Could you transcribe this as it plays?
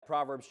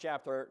Proverbs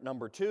chapter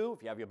number 2.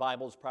 If you have your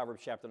Bibles, Proverbs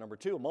chapter number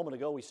 2. A moment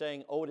ago we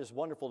sang, "Oh, it is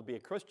wonderful to be a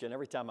Christian."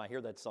 Every time I hear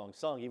that song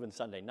sung, even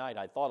Sunday night,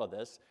 I thought of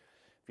this.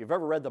 If you've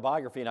ever read the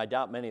biography, and I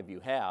doubt many of you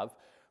have,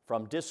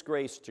 From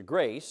Disgrace to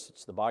Grace,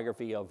 it's the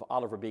biography of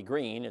Oliver B.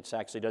 Green. It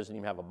actually doesn't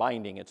even have a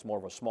binding. It's more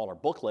of a smaller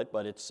booklet,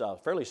 but it's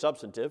fairly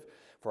substantive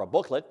for a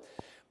booklet.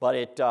 But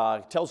it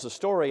tells the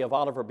story of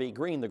Oliver B.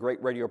 Green, the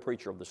great radio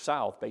preacher of the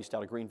South, based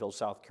out of Greenville,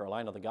 South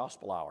Carolina, the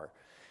Gospel Hour.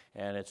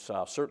 And it's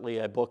certainly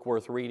a book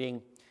worth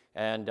reading.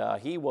 And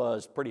he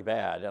was pretty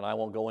bad, and I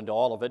won't go into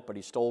all of it, but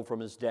he stole from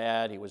his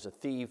dad, he was a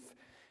thief,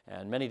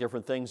 and many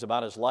different things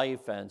about his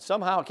life. And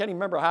somehow, I can't even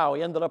remember how,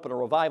 he ended up in a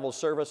revival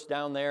service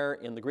down there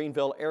in the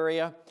Greenville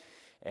area.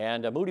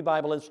 And Moody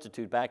Bible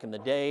Institute back in the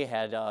day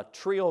had a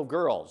trio of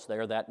girls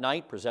there that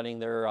night presenting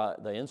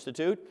the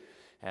institute.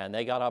 And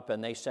they got up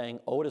and they sang,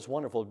 "Oh, it is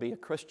wonderful to be a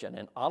Christian."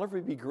 And Oliver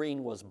B.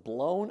 Green was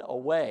blown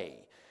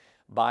away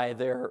by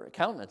their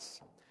countenance.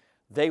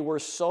 They were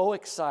so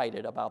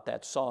excited about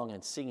that song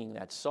and singing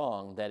that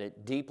song that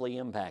it deeply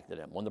impacted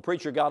him. When the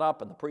preacher got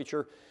up, and the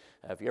preacher,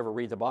 if you ever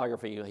read the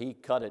biography, he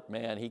cut it,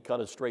 man. He cut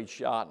a straight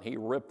shot, and he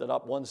ripped it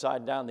up one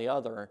side and down the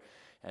other.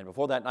 And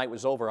before that night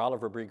was over,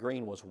 Oliver B.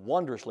 Green was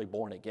wondrously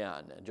born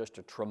again, and just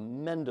a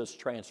tremendous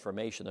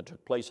transformation that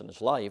took place in his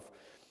life.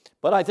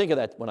 But I think of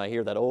that when I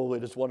hear that, "Oh,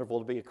 it is wonderful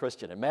to be a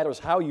Christian." It matters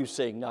how you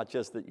sing, not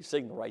just that you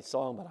sing the right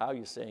song, but how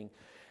you sing.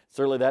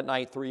 Certainly that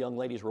night, 3 young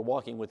ladies were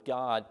walking with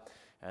God,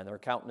 and their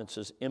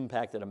countenances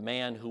impacted a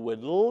man who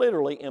would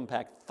literally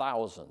impact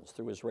thousands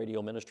through his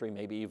radio ministry,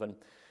 maybe even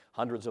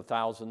hundreds of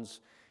thousands.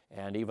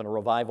 And even a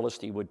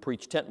revivalist, he would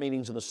preach tent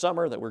meetings in the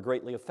summer that were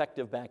greatly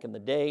effective back in the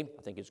day.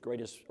 I think his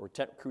greatest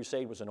tent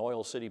crusade was in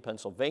Oil City,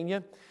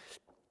 Pennsylvania.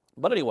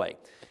 But anyway,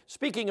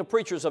 speaking of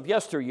preachers of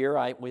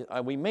yesteryear,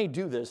 we may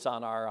do this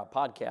on our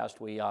podcast,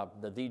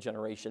 the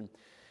Generation,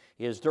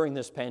 is during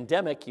this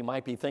pandemic, you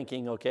might be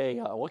thinking, okay,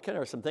 what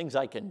are some things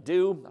I can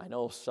do? I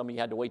know some of you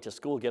had to wait till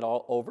school to get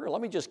all over. Let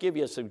me just give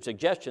you some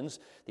suggestions.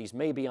 These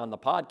may be on the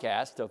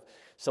podcast of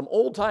some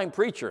old-time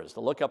preachers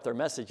to look up their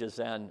messages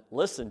and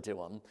listen to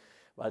them.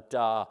 But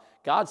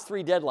God's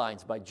 3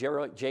 Deadlines by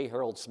J.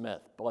 Harold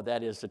Smith. Boy,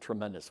 that is a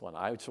tremendous one.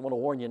 I just want to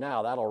warn you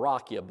now, that'll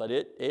rock you. But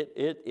it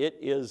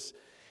is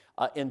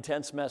an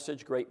intense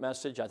message, great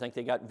message. I think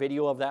they got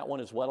video of that one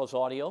as well as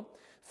audio.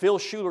 Phil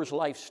Schuler's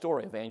life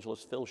story,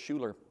 evangelist Phil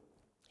Schuler.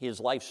 His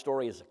life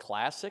story is a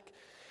classic,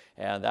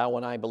 and that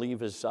one I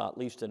believe is at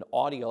least an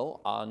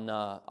audio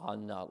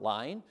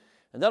online.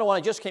 And then one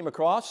I just came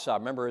across, I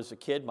remember as a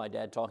kid, my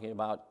dad talking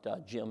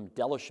about Jim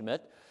Delashmitt,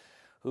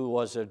 who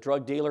was a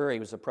drug dealer. He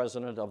was the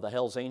president of the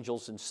Hells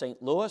Angels in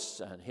St. Louis,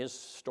 and his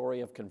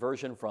story of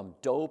conversion from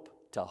dope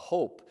to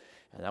hope.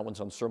 And that one's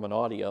on sermon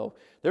audio.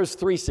 There's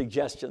 3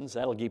 suggestions.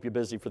 That'll keep you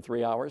busy for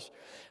 3 hours.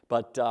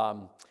 But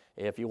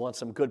if you want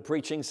some good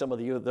preaching, some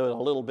of you are a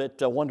little bit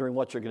wondering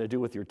what you're going to do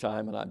with your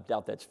time, and I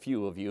doubt that's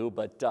few of you.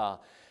 But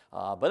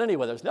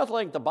anyway, there's nothing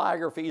like the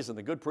biographies and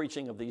the good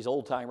preaching of these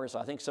old-timers.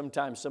 I think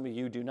sometimes some of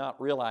you do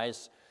not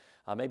realize,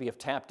 maybe have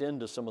tapped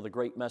into some of the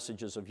great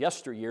messages of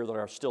yesteryear that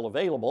are still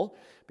available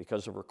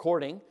because of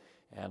recording.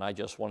 And I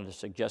just wanted to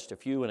suggest a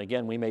few. And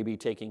again, we may be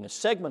taking a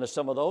segment of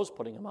some of those,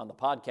 putting them on the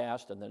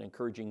podcast, and then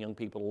encouraging young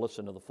people to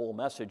listen to the full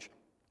message.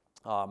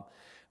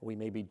 We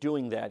may be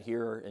doing that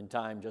here in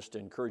time just to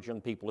encourage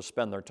young people to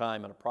spend their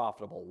time in a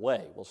profitable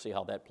way. We'll see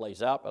how that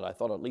plays out, but I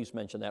thought I'd at least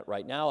mention that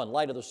right now in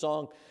light of the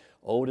song,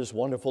 "Oh, it is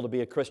wonderful to be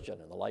a Christian,"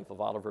 in the life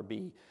of Oliver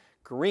B.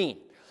 Green.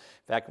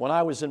 In fact, when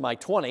I was in my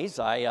 20s,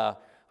 I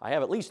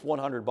have at least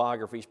 100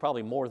 biographies,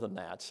 probably more than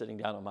that, sitting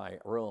down in my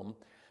room.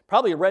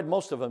 Probably read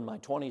most of them in my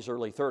 20s,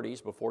 early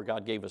 30s, before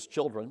God gave us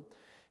children.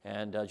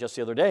 And just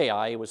the other day,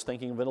 I was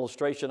thinking of an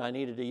illustration I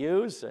needed to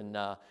use, and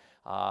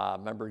I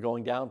remember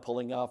going down,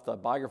 pulling off the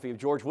biography of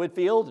George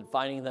Whitefield and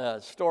finding the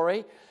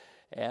story,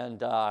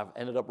 and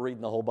ended up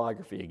reading the whole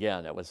biography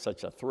again. It was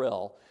such a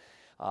thrill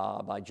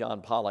by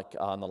John Pollock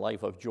on the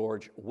life of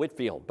George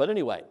Whitefield. But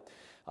anyway,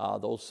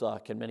 those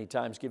can many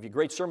times give you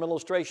great sermon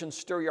illustrations,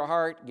 stir your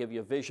heart, give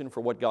you a vision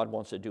for what God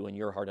wants to do in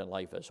your heart and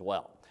life as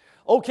well.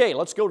 Okay,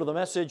 let's go to the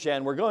message,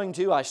 and we're going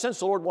to, I sense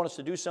the Lord wants us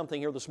to do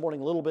something here this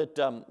morning a little bit,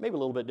 maybe a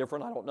little bit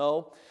different, I don't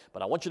know,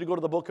 but I want you to go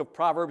to the book of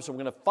Proverbs, and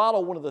we're going to follow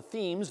one of the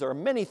themes. There are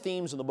many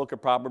themes in the book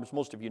of Proverbs,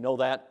 most of you know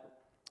that.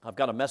 I've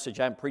got a message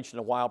I haven't preached in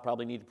a while,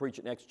 probably need to preach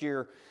it next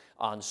year,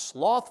 on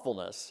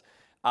slothfulness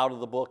out of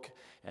the book,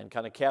 and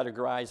kind of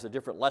categorize the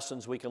different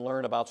lessons we can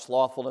learn about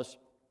slothfulness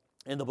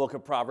in the book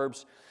of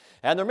Proverbs.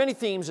 And there are many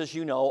themes, as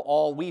you know,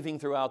 all weaving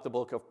throughout the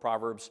book of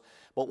Proverbs.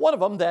 But one of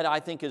them that I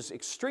think is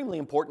extremely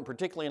important,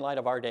 particularly in light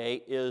of our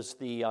day, is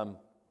the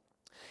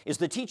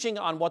teaching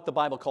on what the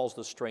Bible calls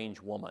the strange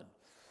woman.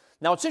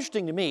 Now, it's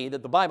interesting to me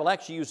that the Bible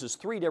actually uses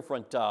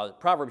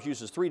Proverbs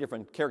uses 3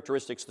 different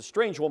characteristics. The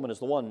strange woman is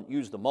the one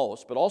used the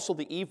most, but also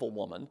the evil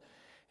woman.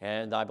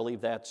 And I believe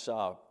that's,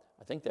 I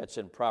think that's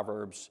in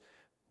Proverbs,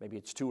 maybe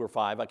it's 2 or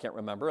 5, I can't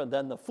remember. And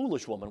then the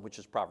foolish woman, which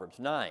is Proverbs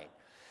 9.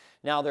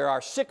 Now, there are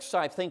 6,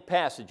 I think,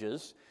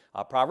 passages,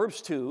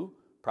 Proverbs 2,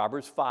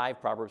 Proverbs 5,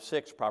 Proverbs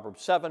 6,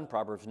 Proverbs 7,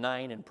 Proverbs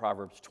 9, and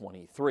Proverbs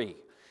 23.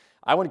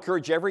 I would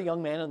encourage every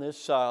young man in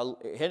this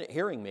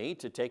hearing me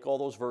to take all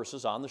those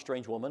verses on the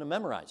strange woman and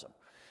memorize them.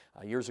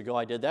 Years ago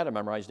I did that. I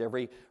memorized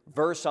every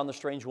verse on the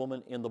strange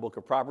woman in the book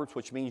of Proverbs,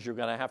 which means you're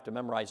going to have to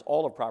memorize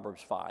all of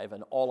Proverbs 5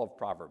 and all of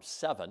Proverbs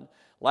 7,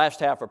 last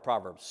half of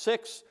Proverbs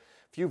 6,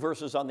 a few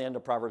verses on the end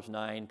of Proverbs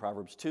 9,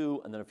 Proverbs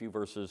 2, and then a few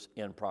verses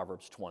in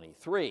Proverbs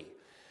 23.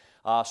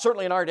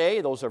 Certainly in our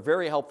day, those are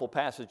very helpful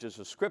passages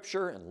of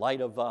Scripture in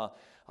light of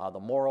the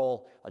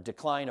moral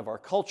decline of our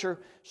culture.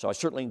 So I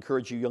certainly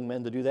encourage you young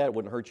men to do that. It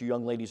wouldn't hurt you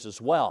young ladies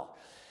as well.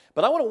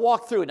 But I want to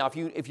walk through it. Now,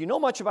 if you know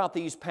much about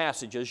these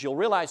passages, you'll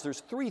realize there's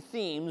three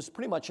themes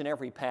pretty much in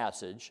every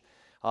passage,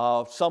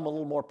 some a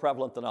little more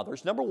prevalent than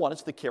others. Number one,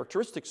 it's the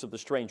characteristics of the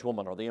strange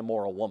woman or the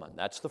immoral woman.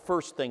 That's the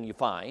first thing you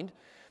find.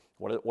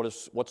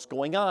 What's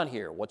going on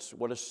here? What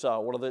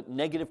are the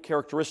negative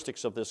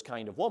characteristics of this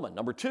kind of woman?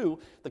 Number two,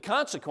 the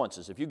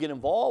consequences. If you get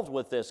involved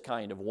with this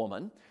kind of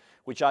woman,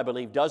 which I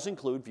believe does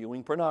include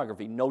viewing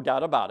pornography, no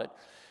doubt about it.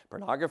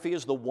 Pornography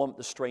is the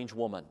strange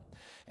woman,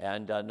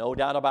 and no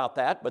doubt about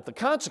that. But the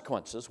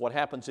consequences, what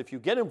happens if you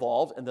get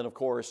involved, and then, of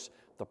course,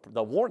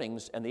 the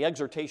warnings and the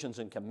exhortations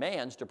and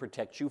commands to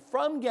protect you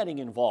from getting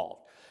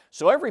involved.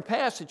 So every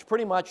passage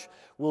pretty much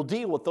will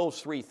deal with those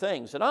three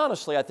things. And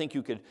honestly, I think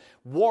you could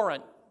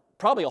warrant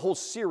probably a whole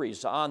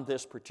series on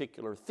this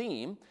particular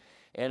theme,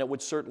 and it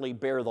would certainly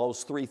bear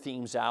those three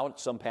themes out.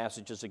 Some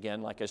passages,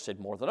 again, like I said,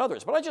 more than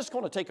others. But I'm just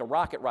going to take a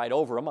rocket ride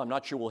over them. I'm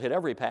not sure we'll hit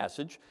every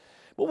passage.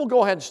 But we'll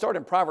go ahead and start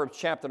in Proverbs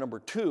chapter number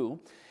 2.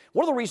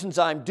 One of the reasons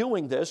I'm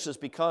doing this is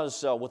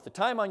because with the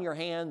time on your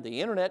hand,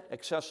 the internet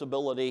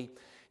accessibility,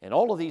 and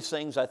all of these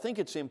things, I think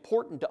it's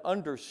important to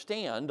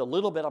understand a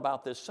little bit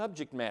about this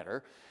subject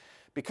matter,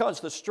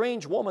 because the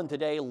strange woman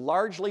today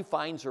largely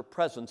finds her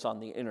presence on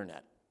the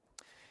internet.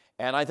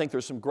 And I think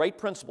there's some great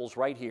principles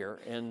right here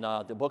in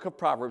the book of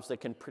Proverbs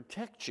that can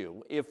protect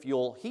you if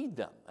you'll heed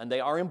them, and they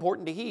are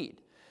important to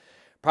heed.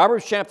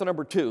 Proverbs chapter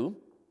number 2,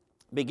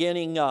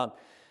 beginning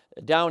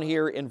down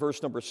here in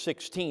verse number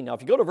 16. Now,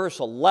 if you go to verse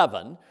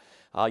 11,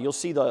 you'll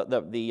see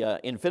the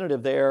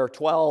infinitive there,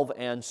 12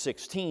 and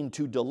 16,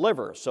 to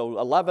deliver. So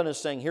 11 is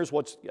saying, here's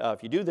what's,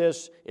 if you do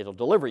this, it'll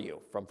deliver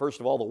you from, first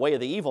of all, the way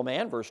of the evil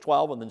man, verse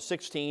 12, and then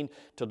 16,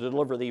 to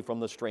deliver thee from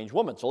the strange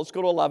woman. So let's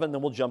go to 11,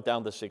 then we'll jump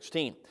down to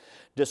 16.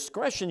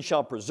 Discretion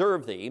shall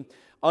preserve thee,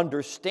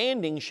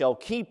 understanding shall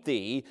keep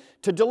thee,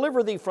 to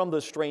deliver thee from the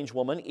strange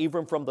woman,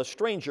 even from the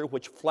stranger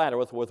which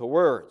flattereth with her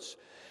words,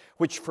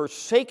 which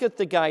forsaketh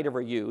the guide of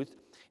her youth,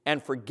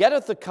 and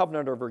forgetteth the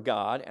covenant of her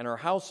God, and her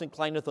house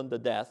inclineth unto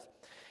death,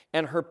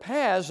 and her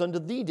paths unto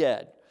the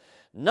dead.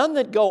 None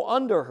that go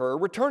under her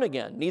return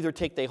again, neither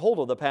take they hold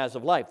of the paths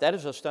of life. That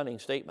is a stunning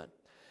statement.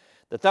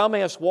 That thou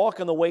mayest walk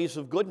in the ways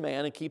of good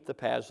man, and keep the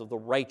paths of the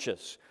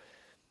righteous.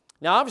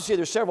 Now, obviously,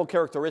 there's several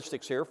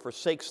characteristics here.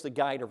 Forsakes the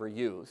guide of her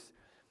youth.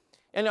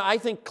 And I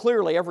think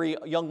clearly every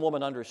young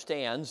woman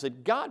understands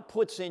that God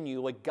puts in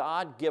you a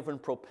God-given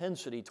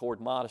propensity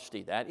toward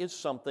modesty. That is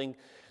something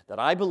that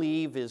I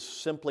believe is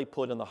simply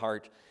put in the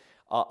heart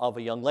of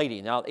a young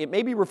lady. Now, it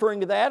may be referring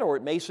to that, or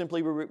it may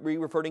simply be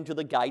referring to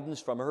the guidance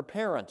from her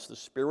parents, the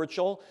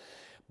spiritual,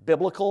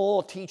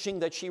 biblical teaching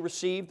that she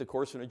received. Of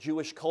course, in a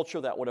Jewish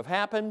culture, that would have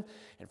happened.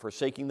 And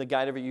forsaking the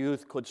guide of her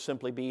youth could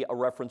simply be a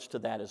reference to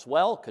that as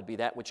well. It could be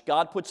that which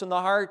God puts in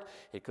the heart.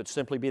 It could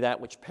simply be that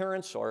which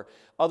parents or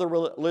other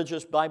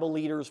religious Bible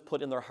leaders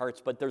put in their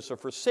hearts. But there's a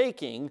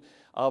forsaking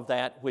of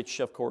that which,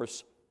 of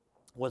course,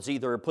 was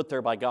either put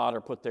there by God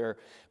or put there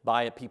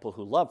by people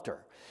who loved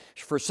her.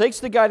 She forsakes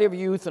the guide of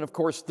youth, and of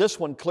course this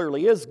one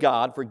clearly is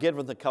God,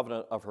 forgetting the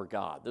covenant of her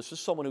God. This is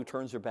someone who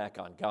turns her back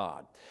on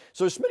God.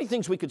 So there's many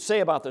things we could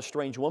say about this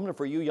strange woman, and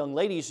for you young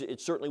ladies,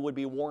 it certainly would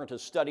be warranted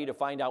study to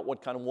find out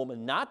what kind of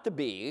woman not to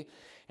be,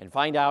 and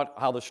find out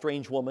how the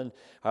strange woman,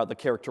 the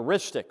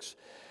characteristics.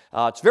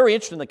 It's very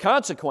interesting, the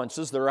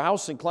consequences, that her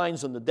house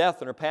inclines unto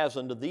death and her paths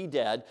unto the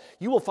dead.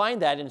 You will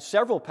find that in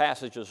several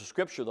passages of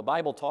Scripture. The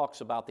Bible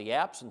talks about the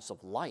absence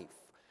of life.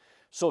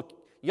 So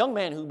young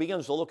man who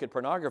begins to look at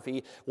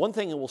pornography, one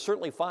thing he will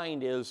certainly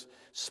find is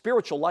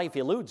spiritual life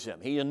eludes him.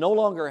 He no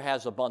longer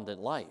has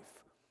abundant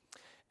life.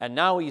 And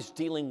now he's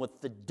dealing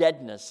with the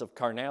deadness of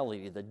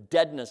carnality, the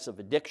deadness of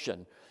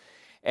addiction.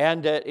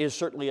 And it is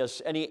certainly,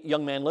 as any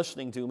young man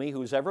listening to me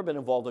who's ever been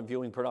involved in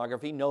viewing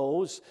pornography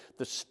knows,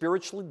 the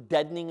spiritually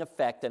deadening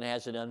effect, and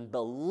has an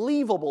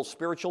unbelievable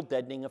spiritual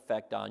deadening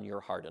effect on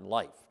your heart and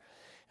life.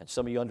 And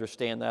some of you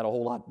understand that a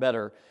whole lot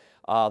better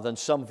than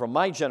some from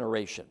my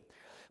generation.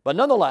 But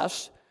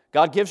nonetheless,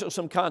 God gives us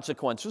some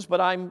consequences,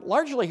 but I'm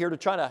largely here to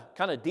try to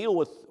kind of deal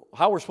with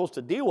how we're supposed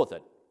to deal with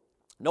it.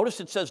 Notice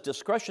it says,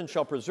 discretion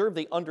shall preserve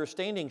thee,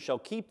 understanding shall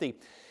keep thee.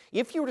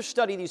 If you were to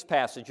study these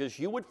passages,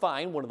 you would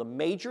find one of the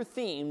major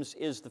themes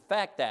is the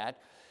fact that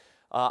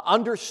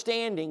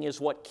understanding is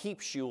what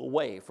keeps you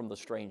away from the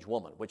strange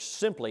woman, which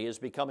simply is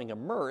becoming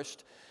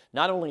immersed,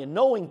 not only in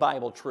knowing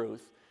Bible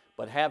truth,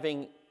 but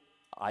having,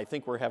 I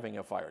think we're having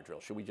a fire drill.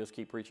 Should we just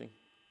keep preaching?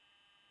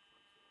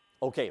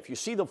 Okay, if you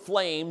see the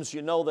flames,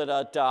 you know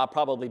that I'll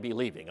probably be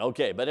leaving.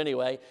 Okay, but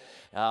anyway,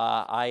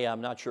 I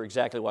am not sure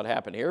exactly what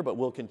happened here, but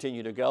we'll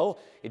continue to go.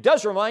 It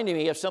does remind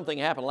me of something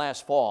happened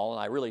last fall, and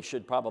I really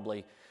should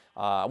probably,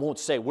 I won't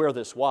say where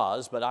this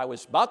was, but I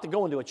was about to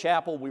go into a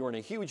chapel. We were in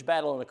a huge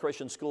battle in a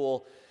Christian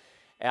school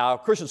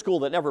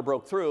that never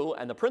broke through,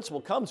 and the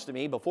principal comes to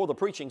me before the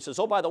preaching, says,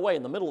 oh, by the way,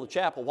 in the middle of the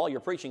chapel, while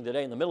you're preaching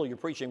today, in the middle of your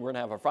preaching, we're going to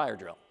have a fire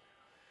drill.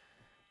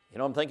 You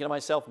know, I'm thinking to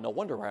myself, no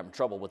wonder we're having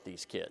trouble with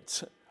these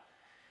kids.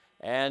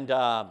 And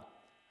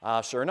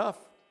sure enough,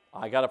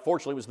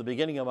 fortunately, it was the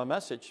beginning of my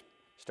message,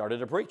 started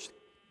to preach.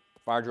 The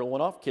fire drill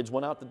went off, kids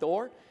went out the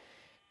door,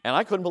 and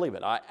I couldn't believe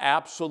it. I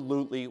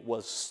absolutely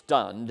was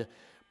stunned.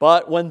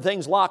 But when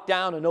things locked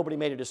down and nobody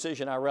made a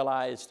decision, I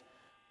realized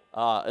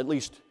at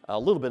least a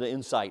little bit of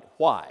insight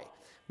why.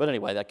 But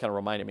anyway, that kind of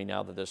reminded me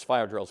now that this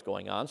fire drill is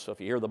going on. So if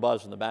you hear the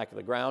buzz in the back of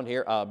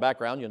the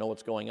background, you know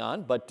what's going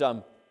on. But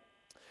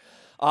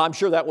I'm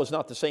sure that was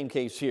not the same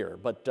case here,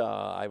 but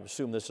I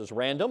assume this is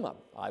random.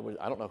 I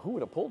don't know who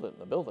would have pulled it in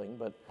the building,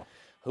 but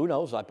who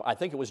knows? I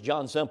think it was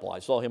John Semple. I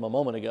saw him a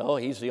moment ago.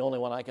 He's the only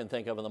one I can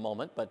think of in the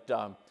moment.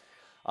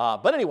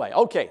 But anyway,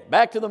 okay,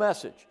 back to the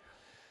message.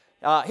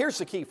 Here's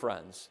the key,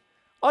 friends.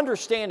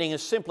 Understanding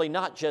is simply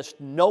not just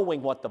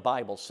knowing what the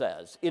Bible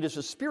says. It is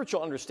a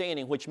spiritual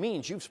understanding, which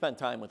means you've spent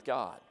time with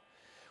God.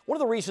 One of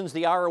the reasons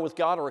the hour with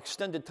God or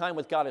extended time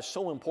with God is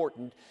so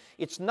important,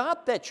 it's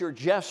not that you're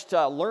just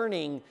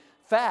learning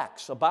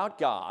facts about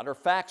God or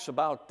facts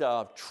about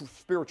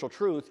spiritual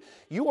truth.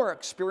 You are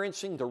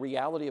experiencing the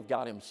reality of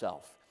God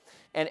Himself.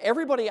 And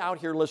everybody out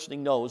here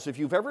listening knows if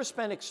you've ever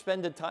spent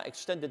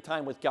extended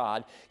time with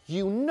God,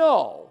 you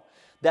know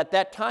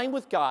that time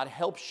with God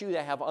helps you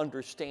to have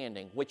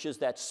understanding, which is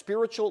that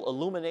spiritual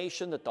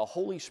illumination that the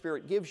Holy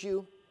Spirit gives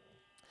you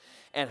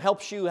and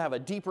helps you have a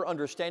deeper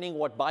understanding of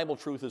what Bible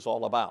truth is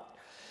all about.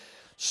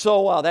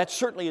 So that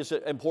certainly is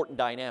an important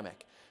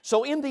dynamic.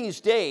 So in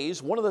these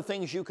days, one of the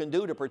things you can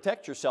do to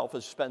protect yourself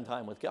is spend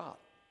time with God.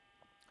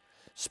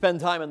 Spend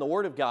time in the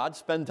Word of God,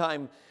 spend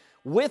time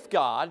with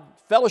God,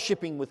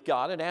 fellowshipping with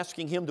God, and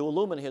asking Him to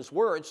illumine His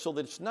Word so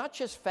that it's not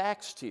just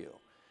facts to you.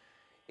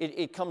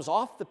 It comes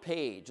off the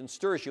page and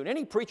stirs you. And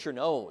any preacher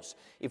knows,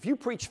 if you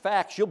preach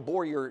facts, you'll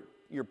bore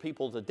your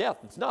people to death.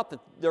 It's not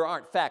that there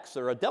aren't facts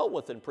that are dealt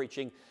with in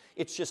preaching,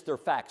 it's just they're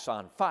facts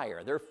on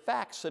fire. They're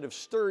facts that have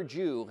stirred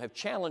you, have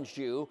challenged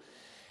you,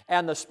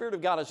 and the Spirit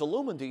of God has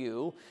illumined to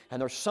you, and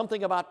there's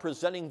something about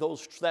presenting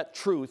that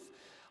truth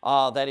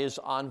that is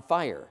on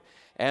fire.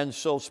 And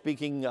so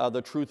speaking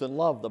the truth in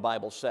love, the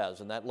Bible says,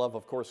 and that love,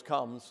 of course,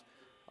 comes.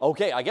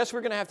 Okay, I guess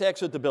we're going to have to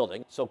exit the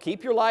building, so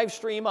keep your live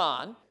stream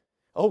on.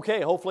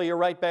 Okay, hopefully you're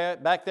right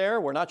back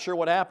there. We're not sure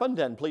what happened,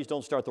 and please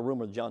don't start the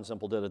rumor that John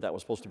Semple did it. That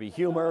was supposed to be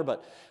humor,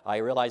 but I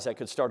realized that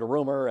could start a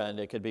rumor, and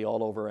it could be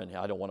all over, and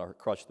I don't want to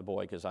crush the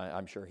boy because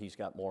I'm sure he's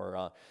got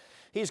more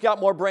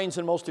brains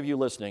than most of you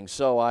listening,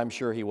 so I'm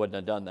sure he wouldn't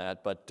have done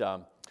that.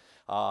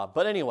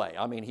 But anyway,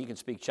 I mean, he can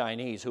speak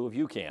Chinese. Who of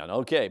you can?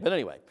 Okay, but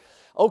anyway.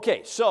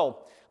 Okay,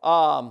 so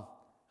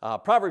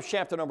Proverbs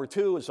chapter number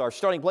 2 is our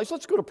starting place.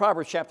 Let's go to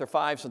Proverbs chapter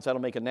 5 since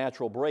that'll make a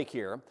natural break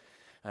here.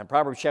 And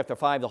Proverbs chapter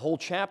 5, the whole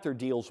chapter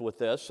deals with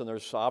this, and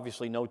there's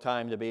obviously no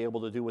time to be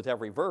able to do with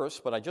every verse,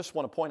 but I just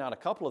want to point out a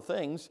couple of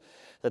things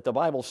that the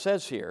Bible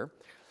says here.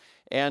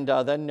 And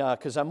then,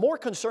 because I'm more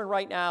concerned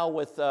right now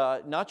with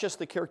not just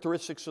the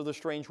characteristics of the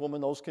strange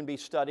woman, those can be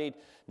studied,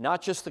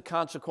 not just the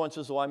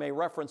consequences, though I may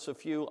reference a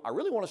few. I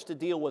really want us to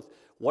deal with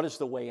what is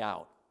the way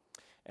out.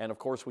 And of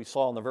course, we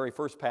saw in the very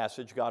first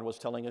passage, God was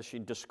telling us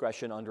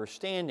discretion,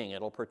 understanding.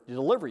 It'll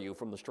deliver you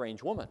from the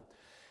strange woman.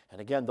 And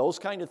again, those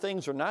kind of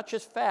things are not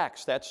just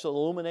facts. That's the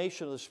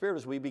illumination of the Spirit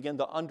as we begin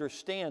to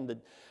understand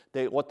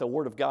what the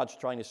Word of God's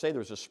trying to say.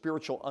 There's a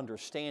spiritual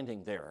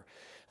understanding there.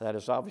 That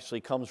is obviously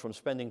comes from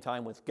spending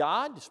time with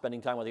God, spending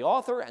time with the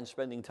author, and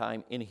spending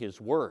time in His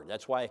Word.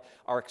 That's why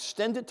our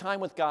extended time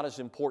with God is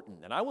important.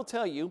 And I will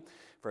tell you,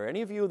 for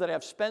any of you that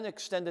have spent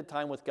extended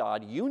time with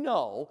God, you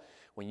know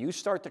when you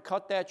start to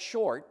cut that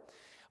short,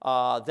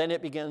 then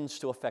it begins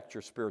to affect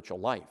your spiritual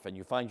life, and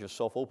you find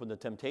yourself open to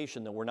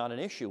temptation that were not an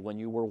issue when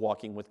you were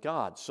walking with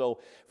God. So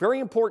very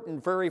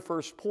important, very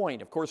first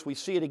point. Of course, we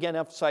see it again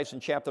emphasized in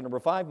chapter number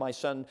 5, my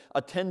son,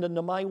 attend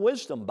unto my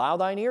wisdom, bow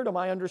thine ear to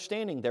my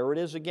understanding. There it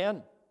is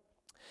again.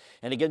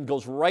 And again,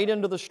 goes right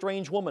into the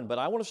strange woman. But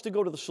I want us to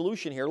go to the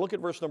solution here. Look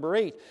at verse number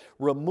 8.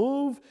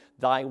 Remove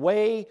thy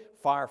way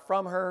far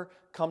from her,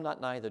 come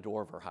not nigh the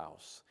door of her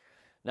house.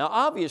 Now,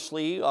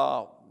 obviously,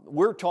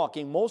 we're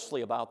talking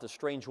mostly about the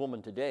strange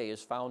woman today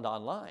is found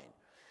online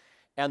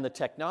and the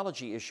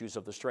technology issues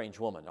of the strange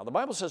woman. Now, the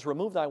Bible says,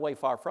 remove thy way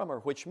far from her,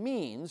 which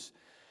means,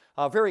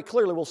 very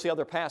clearly, we'll see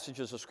other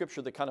passages of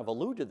Scripture that kind of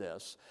allude to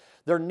this,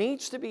 there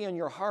needs to be in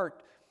your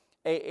heart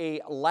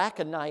a lack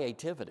of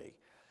naivety.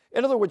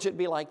 In other words, it'd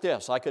be like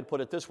this. I could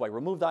put it this way.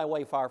 Remove thy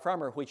way far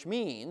from her, which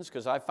means,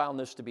 because I found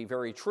this to be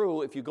very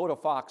true, if you go to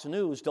Fox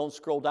News, don't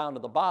scroll down to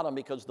the bottom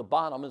because the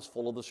bottom is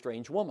full of the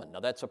strange woman. Now,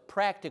 that's a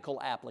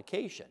practical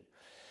application.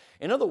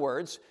 In other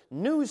words,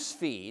 news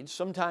feeds,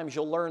 sometimes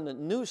you'll learn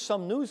that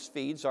some news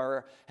feeds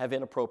have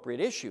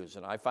inappropriate issues.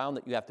 And I found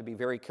that you have to be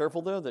very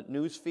careful there, that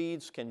news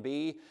feeds can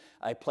be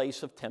a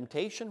place of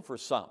temptation for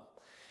some.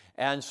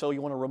 And so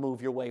you want to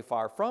remove your way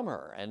far from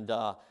her. And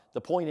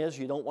the point is,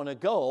 you don't want to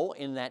go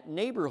in that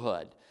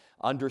neighborhood,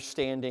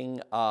 understanding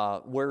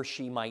where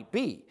she might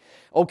be.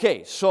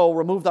 Okay, so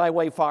remove thy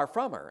way far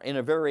from her. In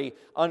a very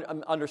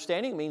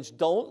understanding means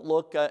don't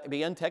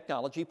be in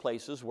technology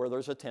places where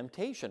there's a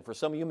temptation. For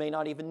some of you may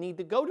not even need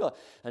to go to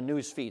a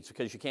news feeds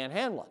because you can't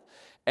handle it.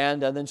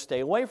 And then stay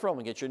away from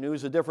it, get your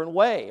news a different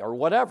way or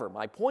whatever.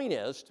 My point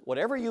is,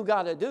 whatever you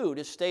got to do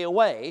to stay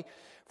away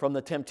from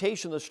the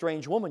temptation of the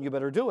strange woman, you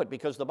better do it,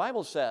 because the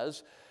Bible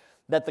says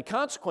that the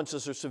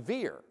consequences are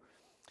severe.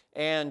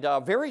 And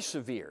very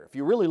severe, if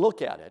you really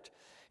look at it.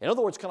 In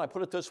other words, can I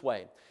put it this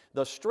way?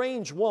 The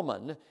strange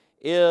woman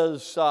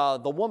is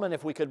the woman,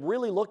 if we could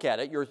really look at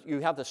it, you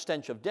have the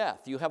stench of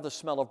death. You have the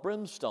smell of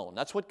brimstone.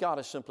 That's what God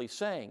is simply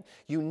saying.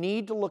 You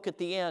need to look at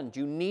the end.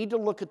 You need to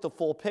look at the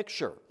full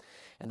picture.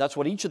 And that's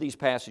what each of these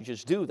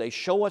passages do. They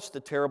show us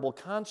the terrible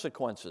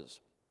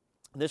consequences.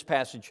 This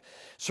passage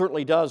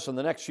certainly does in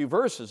the next few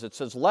verses. It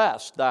says,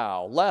 lest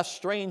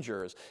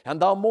strangers, and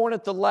thou mourn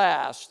at the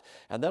last.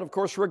 And then, of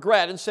course,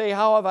 regret and say,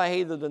 how have I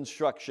hated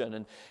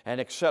instruction,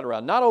 and etc.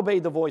 Not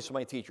obeyed the voice of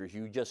my teachers.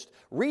 You just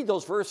read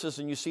those verses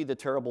and you see the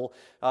terrible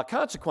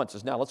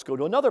consequences. Now, let's go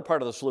to another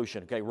part of the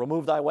solution. Okay,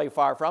 remove thy way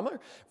far from her.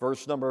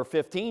 Verse number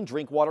 15,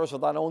 drink waters of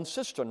thine own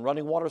cistern,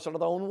 running waters out of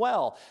thy own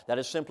well. That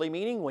is simply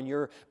meaning when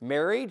you're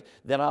married,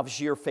 then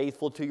obviously you're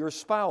faithful to your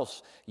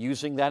spouse,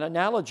 using that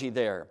analogy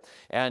there.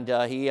 And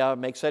he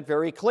makes that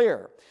very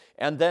clear.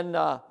 And then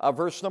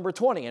verse number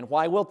 20, and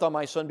why wilt thou,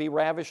 my son, be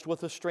ravished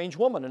with a strange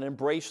woman and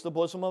embrace the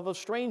bosom of a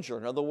stranger?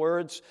 In other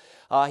words,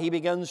 he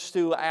begins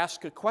to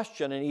ask a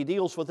question, and he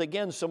deals with,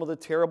 again, some of the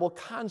terrible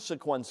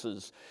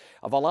consequences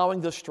of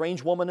allowing this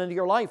strange woman into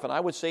your life. And I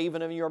would say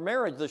even in your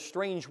marriage, the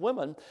strange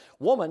woman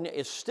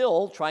is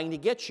still trying to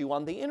get you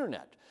on the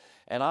internet.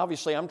 And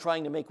obviously, I'm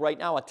trying to make right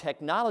now a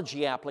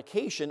technology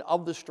application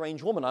of the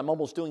strange woman. I'm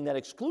almost doing that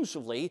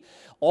exclusively,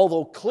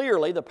 although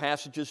clearly the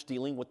passage is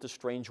dealing with the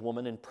strange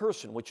woman in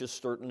person, which is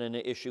certain an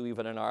issue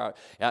even in our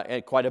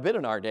quite a bit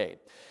in our day.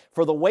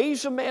 For the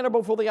ways of man are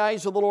before the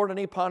eyes of the Lord, and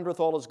he pondereth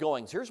all his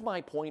goings. Here's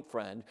my point,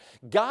 friend.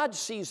 God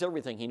sees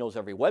everything. He knows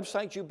every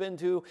website you've been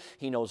to.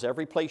 He knows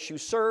every place you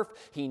surf.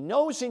 He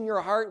knows in your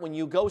heart when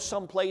you go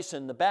someplace,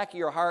 in the back of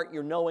your heart,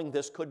 you're knowing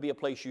this could be a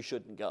place you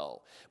shouldn't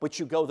go. But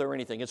you go there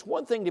anything. It's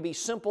one thing to be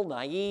simple,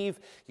 naive.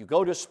 You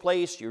go to this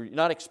place, you're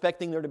not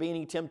expecting there to be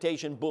any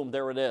temptation. Boom,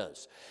 there it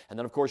is. And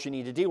then, of course, you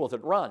need to deal with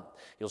it. Run.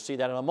 You'll see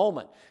that in a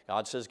moment.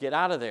 God says, get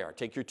out of there.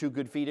 Take your 2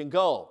 good feet and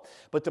go.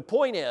 But the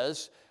point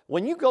is,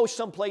 when you go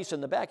someplace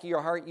in the back of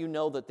your heart, you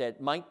know that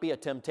might be a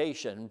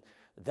temptation.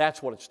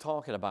 That's what it's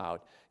talking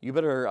about. You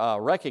better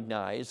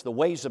recognize the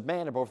ways of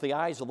man are before the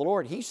eyes of the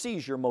Lord. He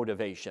sees your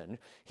motivation.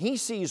 He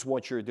sees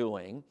what you're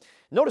doing.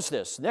 Notice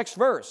this, next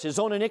verse. His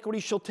own iniquity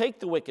shall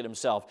take the wicked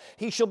himself.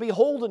 He shall be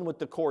holden with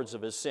the cords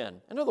of his sin.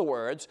 In other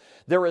words,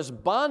 there is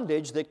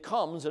bondage that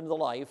comes into the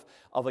life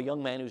of a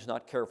young man who's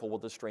not careful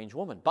with a strange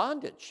woman.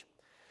 Bondage.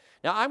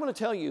 Now, I'm going to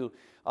tell you,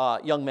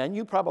 young men,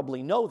 you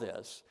probably know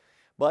this,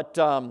 but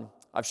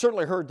I've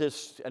certainly heard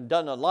this and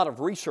done a lot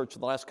of research in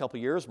the last couple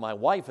of years. My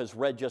wife has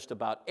read just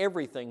about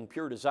everything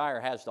Pure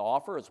Desire has to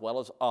offer, as well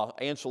as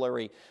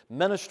ancillary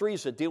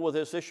ministries that deal with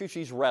this issue.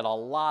 She's read a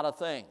lot of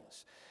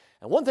things.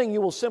 And one thing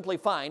you will simply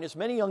find is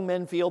many young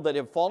men feel that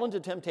have fallen to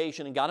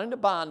temptation and got into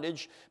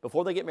bondage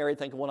before they get married,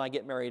 thinking, when I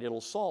get married,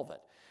 it'll solve it.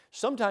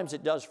 Sometimes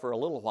it does for a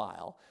little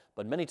while,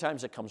 but many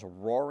times it comes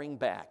roaring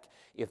back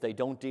if they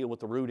don't deal with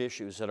the root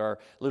issues that are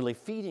literally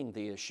feeding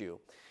the issue.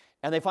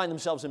 And they find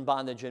themselves in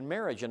bondage in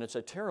marriage, and it's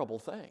a terrible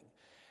thing.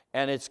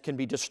 And it can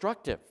be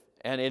destructive.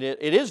 And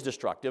it is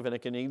destructive, and it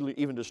can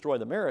even destroy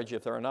the marriage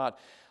if there are not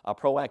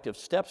proactive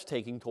steps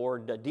taken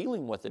toward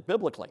dealing with it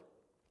biblically.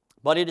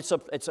 But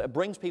it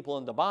brings people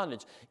into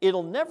bondage.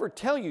 It'll never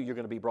tell you you're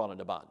going to be brought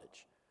into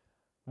bondage.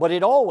 But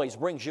it always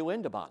brings you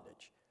into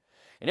bondage.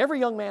 And every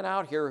young man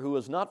out here who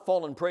has not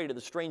fallen prey to the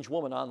strange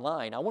woman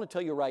online, I want to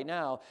tell you right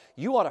now,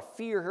 you ought to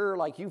fear her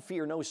like you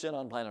fear no sin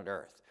on planet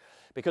Earth.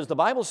 Because the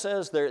Bible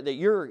says that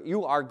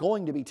you are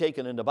going to be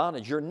taken into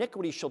bondage. Your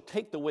iniquity shall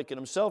take the wicked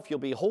himself. You'll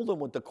be holden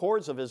with the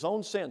cords of his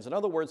own sins. In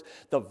other words,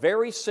 the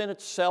very sin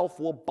itself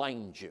will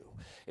bind you.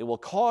 It will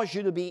cause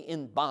you to be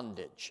in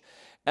bondage.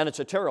 And it's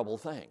a terrible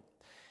thing.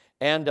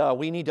 And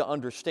we need to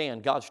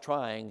understand God's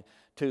trying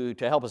to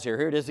help us here.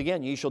 Here it is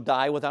again. Ye shall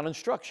die without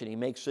instruction. He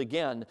makes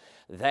again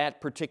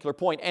that particular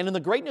point. And in the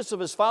greatness of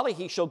his folly,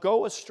 he shall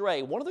go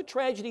astray. One of the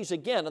tragedies,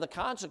 again, of the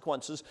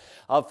consequences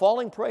of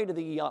falling prey to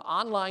the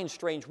online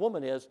strange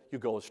woman is you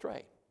go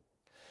astray.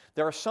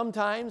 There are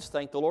sometimes,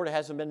 thank the Lord, it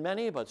hasn't been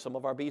many, but some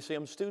of our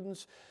BCM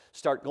students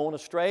start going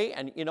astray.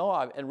 And, you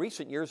know, in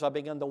recent years, I've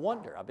begun to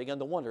wonder,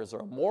 is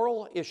there a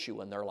moral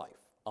issue in their life?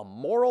 A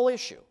moral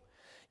issue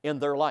in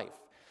their life.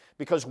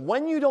 Because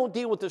when you don't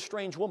deal with this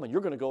strange woman,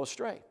 you're going to go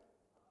astray.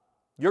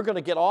 You're going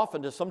to get off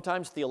into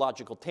sometimes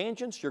theological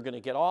tangents. You're going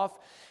to get off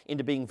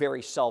into being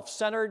very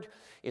self-centered.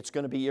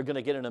 You're going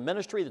to get in a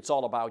ministry that's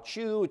all about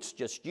you. It's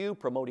just you,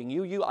 promoting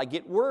you. I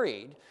get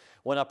worried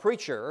when a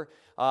preacher,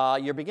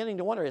 you're beginning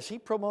to wonder, is he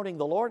promoting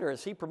the Lord or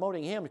is he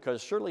promoting him?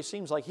 Because it surely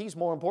seems like he's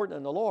more important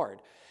than the Lord.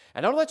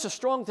 And I know that's a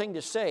strong thing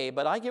to say,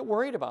 but I get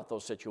worried about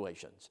those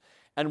situations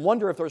and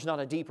wonder if there's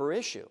not a deeper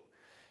issue.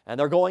 And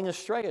they're going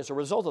astray as a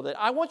result of it.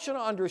 I want you to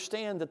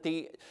understand that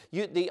the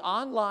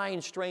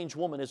online strange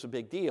woman is a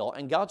big deal,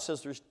 and God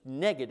says there's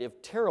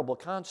negative, terrible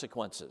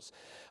consequences.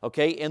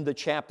 Okay, in the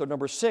chapter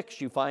number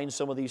 6, you find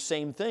some of these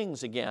same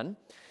things again.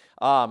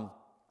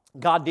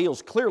 God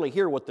deals clearly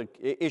here with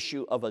the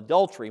issue of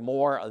adultery,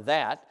 more of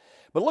that.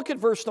 But look at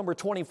verse number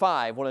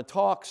 25 when it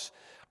talks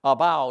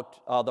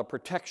about the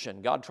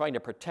protection, God trying to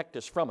protect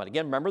us from it.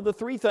 Again, remember the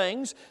three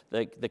things,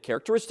 the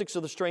characteristics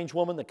of the strange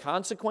woman, the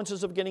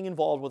consequences of getting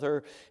involved with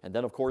her, and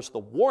then, of course, the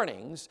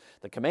warnings,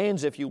 the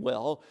commands, if you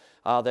will,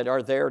 that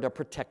are there to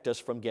protect us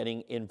from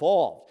getting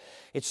involved.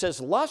 It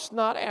says, lust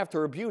not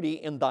after her beauty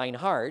in thine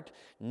heart,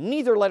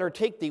 neither let her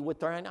take thee with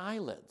thine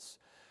eyelids.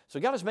 So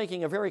God is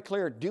making it very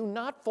clear, do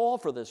not fall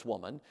for this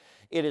woman.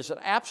 It is an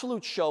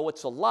absolute show.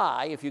 It's a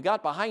lie. If you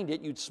got behind it,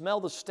 you'd smell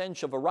the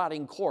stench of a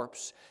rotting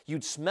corpse.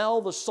 You'd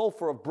smell the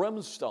sulfur of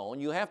brimstone.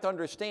 You have to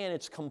understand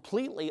it's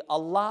completely a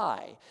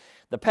lie.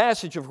 The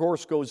passage, of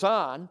course, goes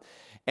on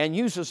and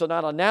uses an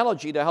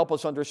analogy to help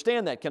us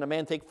understand that. Can a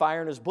man take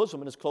fire in his bosom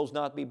and his clothes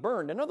not be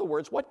burned? In other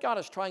words, what God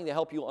is trying to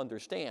help you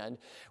understand,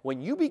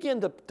 when you begin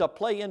to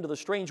play into the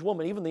strange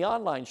woman, even the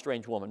online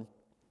strange woman,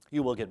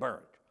 you will get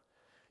burned.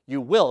 You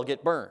will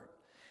get burned.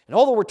 And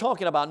although we're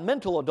talking about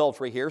mental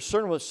adultery here,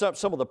 certainly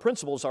some of the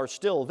principles are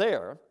still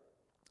there.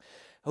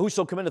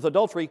 Whoso committeth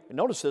adultery,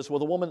 notice this,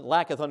 with a woman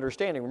lacketh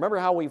understanding. Remember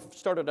how we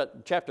started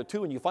at chapter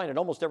 2 and you find in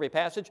almost every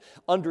passage,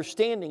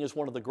 understanding is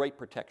one of the great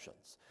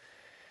protections.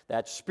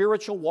 That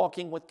spiritual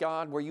walking with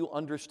God where you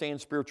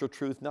understand spiritual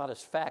truth not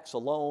as facts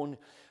alone,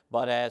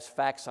 but as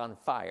facts on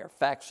fire.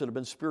 Facts that have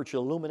been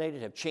spiritually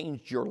illuminated, have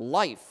changed your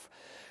life.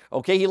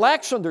 Okay, he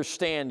lacks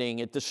understanding.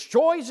 It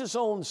destroys his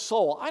own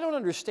soul. I don't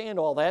understand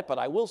all that, but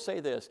I will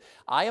say this.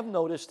 I have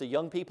noticed the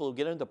young people who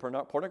get into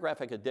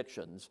pornographic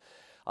addictions,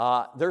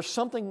 there's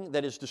something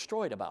that is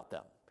destroyed about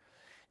them.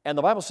 And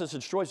the Bible says it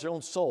destroys their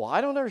own soul. I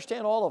don't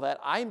understand all of that.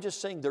 I'm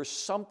just saying there's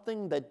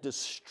something that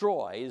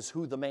destroys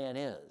who the man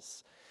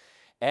is.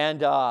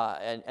 And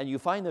you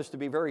find this to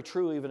be very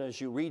true even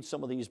as you read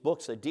some of these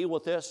books that deal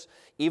with this.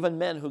 Even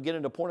men who get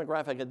into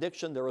pornographic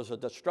addiction, there is a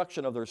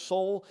destruction of their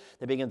soul.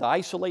 They begin to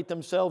isolate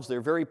themselves.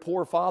 They're very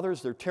poor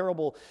fathers. They're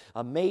terrible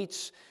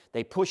mates.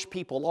 They push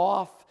people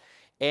off.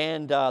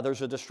 And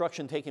there's a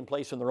destruction taking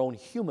place in their own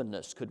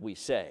humanness, could we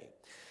say.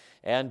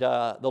 And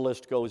the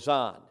list goes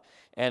on.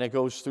 And it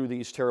goes through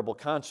these terrible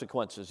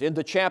consequences.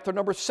 Into chapter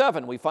number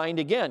 7, we find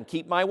again,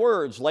 keep my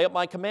words, lay up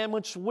my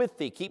commandments with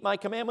thee, keep my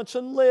commandments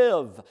and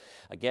live.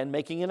 Again,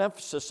 making an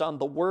emphasis on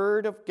the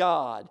Word of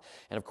God.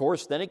 And of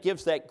course, then it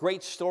gives that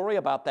great story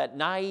about that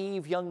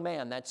naive young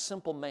man, that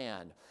simple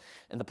man.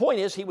 And the point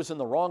is, he was in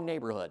the wrong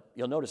neighborhood.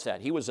 You'll notice that.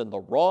 He was in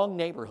the wrong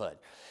neighborhood.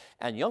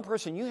 And young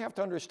person, you have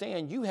to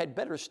understand, you had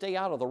better stay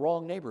out of the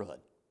wrong neighborhood.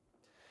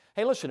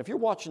 Hey, listen, if you're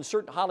watching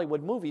certain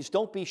Hollywood movies,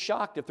 don't be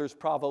shocked if there's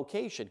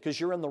provocation because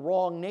you're in the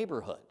wrong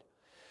neighborhood.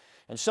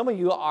 And some of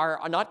you are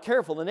not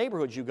careful in the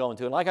neighborhoods you go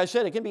into. And like I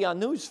said, it can be on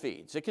news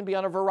feeds. It can be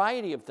on a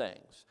variety of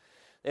things.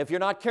 If you're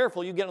not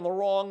careful, you get in the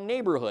wrong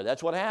neighborhood.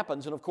 That's what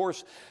happens. And of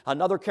course,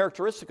 another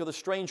characteristic of the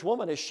strange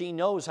woman is she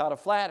knows how to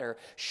flatter.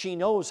 She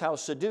knows how to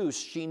seduce.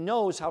 She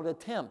knows how to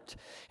tempt.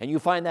 And you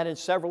find that in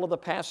several of the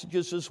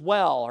passages as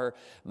well. Her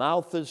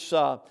mouth is...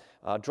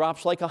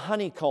 drops like a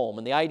honeycomb.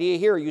 And the idea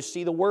here, you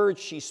see the words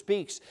she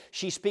speaks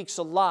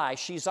a lie.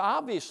 She's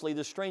obviously,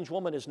 the strange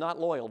woman is not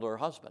loyal to her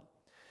husband.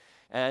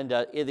 And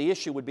the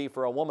issue would be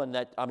for a woman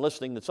that I'm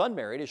listening that's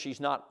unmarried, is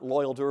she's not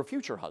loyal to her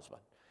future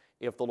husband,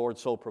 if the Lord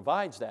so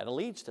provides that and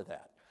leads to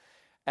that.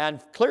 And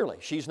clearly,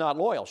 she's not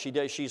loyal.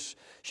 She's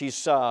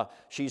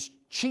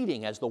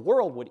cheating, as the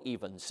world would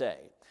even say.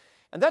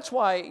 And that's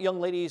why, young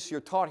ladies, you're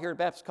taught here at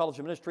Baptist College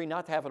of Ministry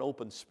not to have an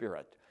open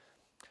spirit.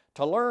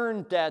 To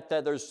learn that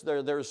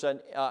there's an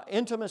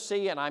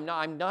intimacy, and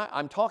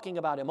I'm talking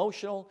about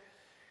emotional,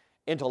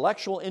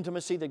 intellectual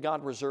intimacy that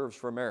God reserves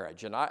for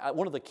marriage. And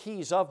one of the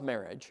keys of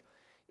marriage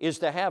is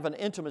to have an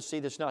intimacy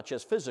that's not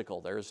just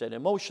physical. There's an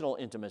emotional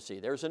intimacy.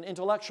 There's an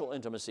intellectual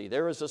intimacy.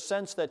 There is a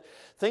sense that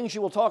things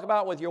you will talk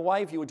about with your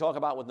wife, you would talk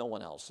about with no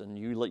one else. And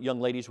you young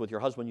ladies with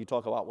your husband, you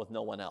talk about with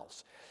no one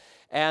else.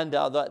 And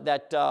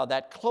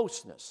that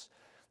closeness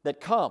that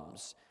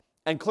comes.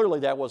 And clearly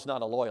that was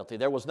not a loyalty.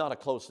 There was not a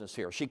closeness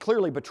here. She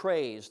clearly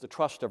betrays the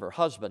trust of her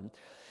husband.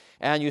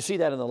 And you see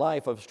that in the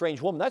life of a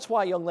strange woman. That's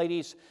why, young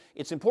ladies,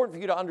 it's important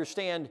for you to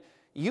understand,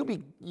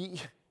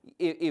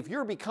 if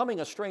you're becoming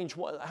a strange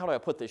woman, how do I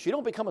put this? You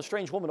don't become a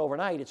strange woman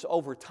overnight. It's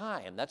over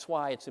time. That's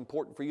why it's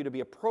important for you to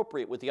be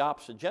appropriate with the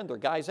opposite gender,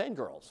 guys and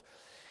girls.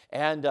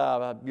 And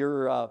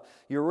you're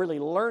really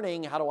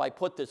learning, how do I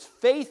put this?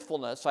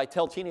 Faithfulness, I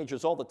tell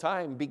teenagers all the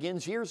time,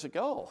 begins years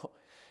ago.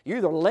 You're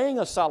either laying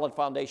a solid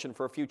foundation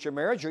for a future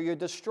marriage or you're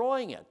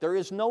destroying it. There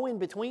is no in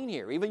between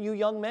here, even you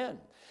young men.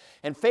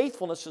 And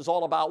faithfulness is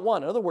all about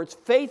one. In other words,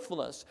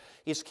 faithfulness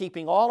is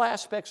keeping all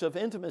aspects of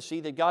intimacy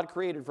that God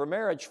created for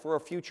marriage for a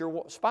future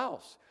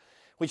spouse,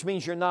 which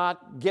means you're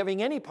not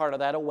giving any part of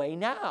that away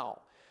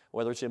now,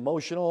 whether it's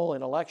emotional,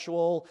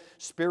 intellectual,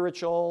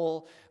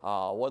 spiritual,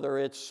 whether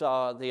it's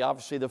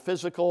obviously the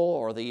physical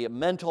or the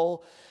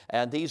mental,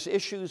 and these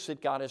issues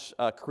that God has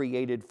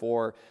created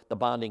for the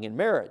bonding in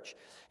marriage.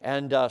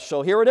 And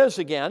so here it is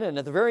again, and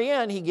at the very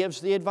end, he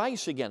gives the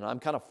advice again. I'm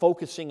kind of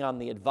focusing on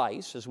the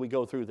advice as we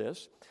go through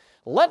this.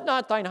 Let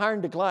not thine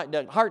heart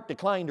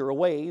decline to her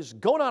ways.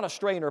 Go not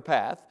astray in her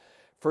path,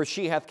 for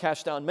she hath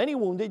cast down many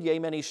wounded, yea,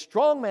 many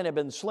strong men have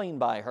been slain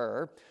by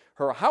her.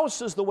 Her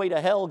house is the way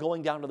to hell,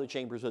 going down to the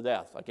chambers of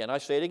death. Again, I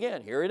say it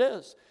again. Here it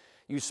is.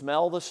 You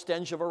smell the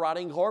stench of a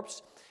rotting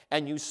corpse,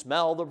 and you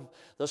smell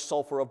the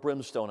sulfur of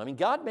brimstone. I mean,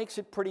 God makes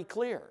it pretty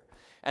clear.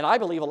 And I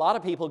believe a lot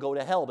of people go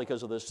to hell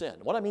because of this sin.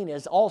 What I mean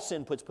is all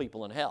sin puts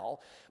people in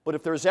hell. But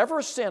if there's ever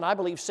a sin I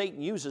believe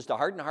Satan uses to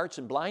harden hearts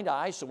and blind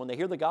eyes, so when they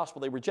hear the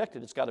gospel they reject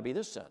it, it's got to be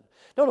this sin.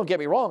 No, don't get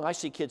me wrong. I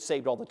see kids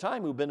saved all the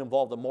time who've been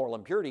involved in moral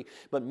impurity.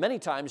 But many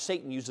times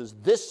Satan uses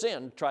this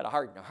sin to try to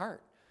harden a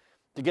heart,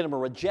 to get them to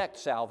reject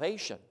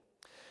salvation.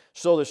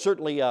 So there's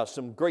certainly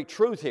some great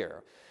truth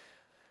here.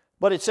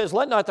 But it says,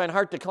 let not thine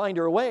heart decline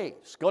to her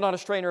ways. Go not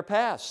astray in her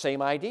paths.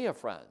 Same idea,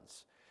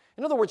 friends.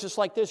 In other words, it's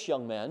like this,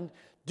 young men.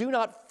 Do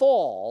not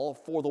fall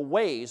for the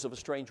ways of a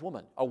strange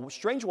woman. A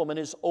strange woman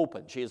is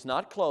open. She is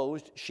not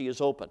closed. She is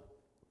open.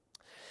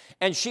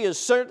 And she is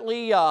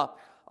certainly,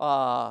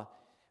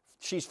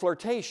 she's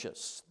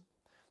flirtatious.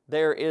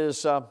 There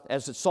is,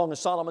 as the Song of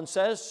Solomon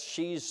says,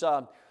 she's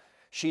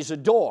a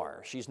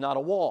door. She's not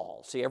a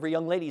wall. See, every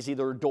young lady is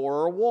either a door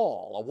or a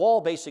wall. A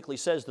wall basically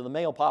says to the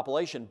male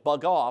population,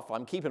 bug off,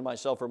 I'm keeping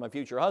myself for my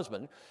future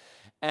husband.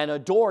 And a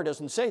door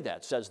doesn't say that.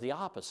 It says the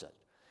opposite.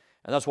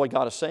 And that's why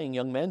God is saying,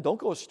 young men, don't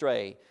go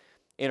astray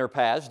in her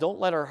paths. Don't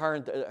let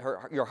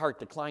your heart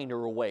decline to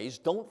her ways.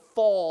 Don't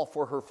fall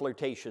for her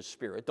flirtatious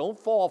spirit. Don't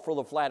fall for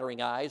the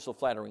flattering eyes, the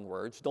flattering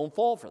words. Don't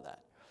fall for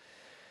that.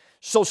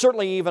 So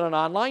certainly even an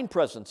online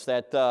presence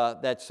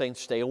that's saying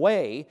stay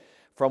away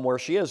from where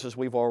she is, as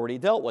we've already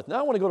dealt with. Now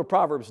I want to go to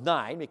Proverbs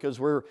 9 because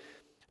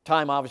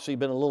time obviously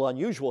been a little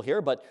unusual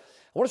here, but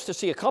I want us to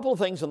see a couple of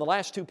things in the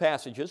last two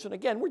passages. And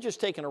again, we're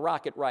just taking a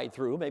rocket ride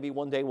through. Maybe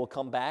one day we'll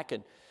come back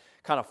and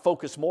kind of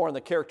focus more on the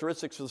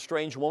characteristics of the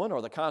strange woman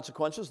or the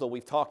consequences, though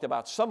we've talked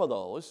about some of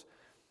those.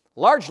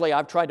 Largely,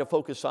 I've tried to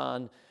focus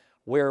on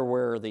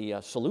where the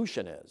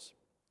solution is.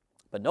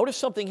 But notice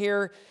something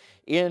here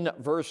in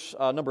verse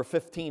number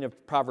 15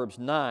 of Proverbs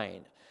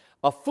 9.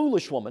 A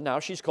foolish woman, now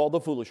she's called the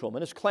foolish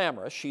woman, is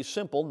clamorous. She's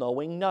simple,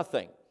 knowing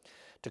nothing.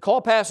 To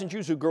call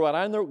passengers who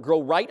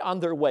grow right on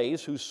their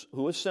ways,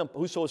 whoso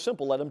is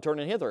simple, let him turn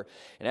in hither.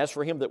 And as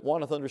for him that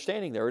wanteth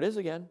understanding, there it is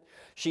again.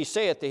 She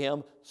saith to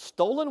him,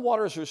 stolen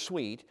waters are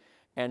sweet,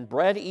 and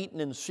bread eaten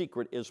in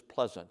secret is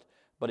pleasant.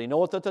 But he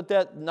knoweth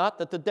not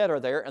that the dead are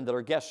there, and that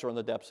our guests are in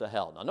the depths of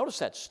hell. Now notice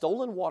that,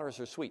 stolen waters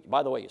are sweet.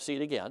 By the way, you see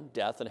it again,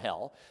 death and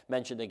hell,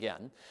 mentioned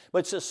again. But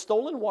it says,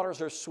 stolen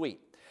waters are sweet.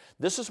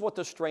 This is what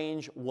the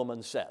strange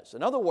woman says.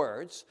 In other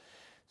words,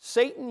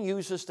 Satan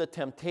uses the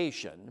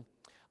temptation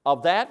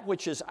of that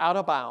which is out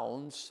of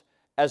bounds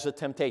as a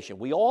temptation.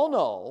 We all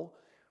know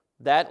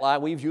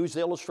that, we've used the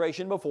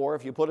illustration before,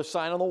 if you put a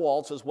sign on the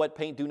wall that says, wet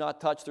paint do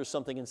not touch, there's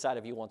something inside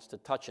of you wants to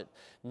touch it.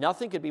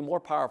 Nothing could be more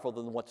powerful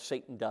than what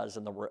Satan does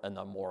in the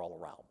moral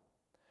realm.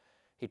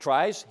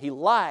 He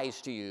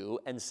lies to you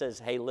and says,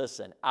 hey,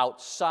 listen,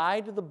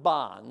 outside of the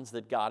bonds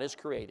that God has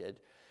created,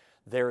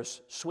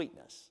 there's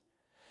sweetness.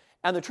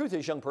 And the truth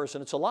is, young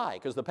person, it's a lie,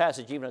 because the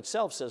passage even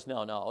itself says,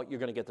 no, you're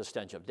going to get the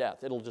stench of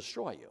death. It'll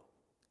destroy you.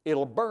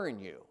 It'll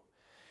burn you.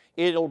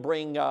 It'll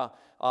bring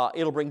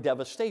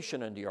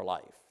devastation into your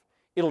life.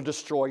 It'll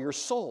destroy your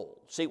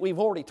soul. See, we've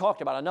already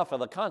talked about enough of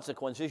the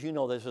consequences. You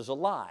know this is a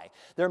lie.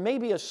 There may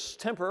be a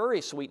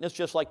temporary sweetness,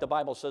 just like the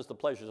Bible says the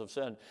pleasures of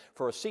sin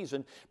for a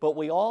season, but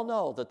we all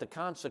know that the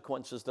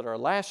consequences that are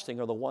lasting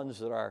are the ones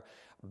that are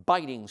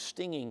biting,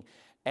 stinging,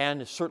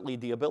 and certainly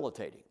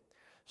debilitating.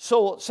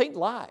 So Satan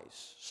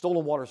lies.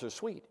 Stolen waters are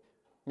sweet.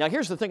 Now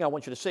here's the thing I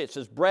want you to say. It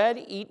says,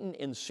 bread eaten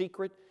in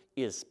secret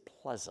is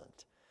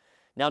pleasant.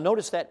 Now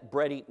notice that,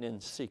 bread eaten in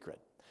secret.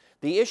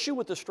 The issue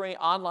with the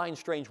online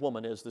strange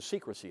woman is the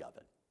secrecy of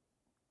it.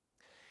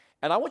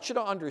 And I want you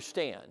to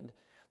understand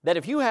that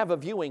if you have a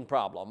viewing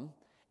problem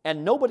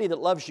and nobody that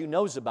loves you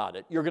knows about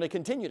it, you're going to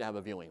continue to have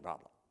a viewing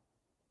problem.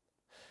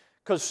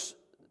 Because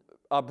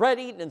bread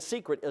eaten in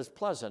secret is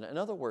pleasant. In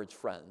other words,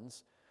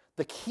 friends,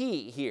 the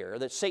key here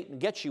that Satan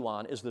gets you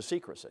on is the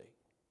secrecy.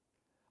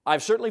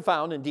 I've certainly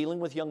found in dealing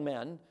with young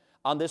men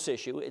on this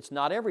issue, it's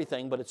not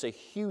everything, but it's a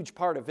huge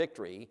part of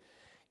victory,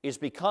 is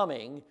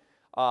becoming,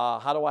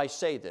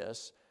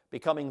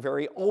 becoming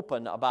very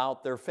open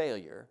about their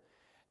failure,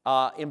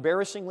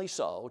 embarrassingly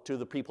so to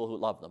the people who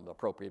love them, the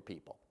appropriate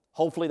people.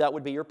 Hopefully that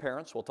would be your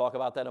parents. We'll talk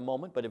about that in a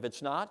moment, but if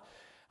it's not,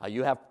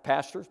 you have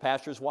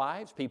pastors'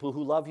 wives, people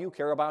who love you,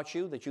 care about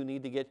you, that you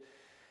need to get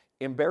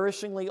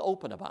embarrassingly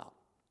open about.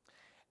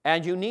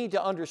 And you need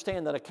to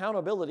understand that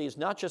accountability is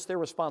not just their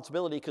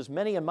responsibility, because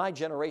many in my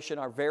generation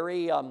are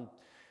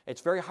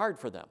it's very hard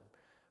for them.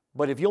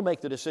 But if you'll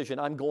make the decision,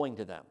 I'm going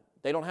to them.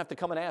 They don't have to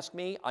come and ask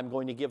me. I'm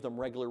going to give them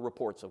regular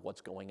reports of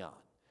what's going on.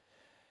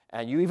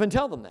 And you even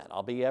tell them that.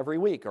 I'll be every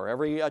week or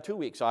every 2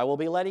 weeks. I will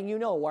be letting you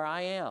know where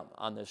I am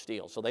on this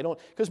deal. So they don't,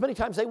 because many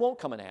times they won't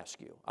come and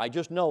ask you. I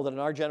just know that in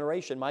our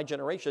generation, my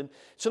generation,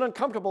 it's an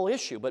uncomfortable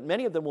issue, but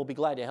many of them will be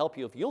glad to help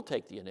you if you'll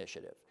take the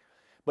initiative.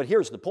 But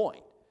here's the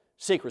point.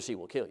 Secrecy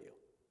will kill you.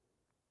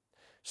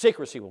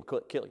 Secrecy will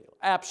kill you.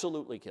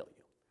 Absolutely kill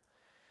you.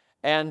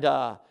 And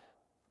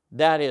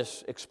that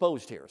is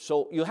exposed here.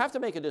 So you have to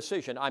make a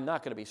decision. I'm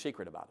not going to be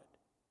secret about it.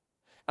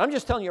 I'm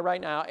just telling you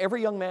right now,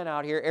 every young man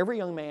out here, every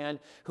young man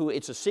who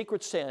it's a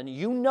secret sin,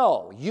 you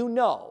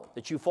know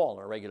that you fall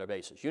on a regular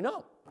basis. You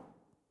know.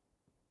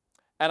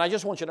 And I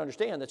just want you to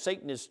understand that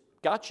Satan has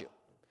got you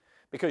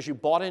because you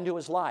bought into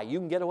his lie. You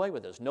can get away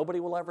with this. Nobody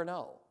will ever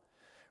know.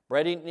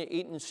 Bread eaten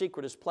in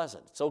secret is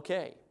pleasant. It's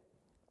okay.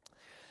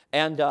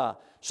 And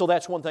so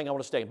that's one thing I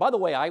want to state. By the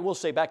way, I will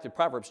say back to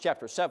Proverbs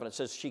chapter 7, it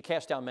says, she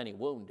cast down many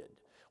wounded.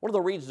 One of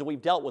the reasons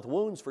we've dealt with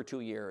wounds for 2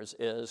 years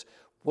is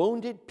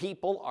wounded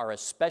people are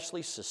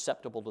especially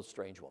susceptible to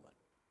strange women.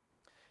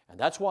 And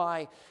that's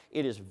why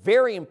it is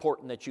very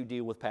important that you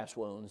deal with past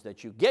wounds,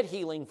 that you get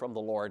healing from the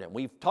Lord. And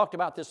we've talked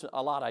about this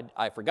a lot.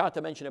 I forgot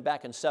to mention it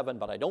back in 7,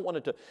 but I don't want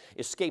it to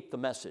escape the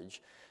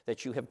message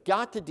that you have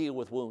got to deal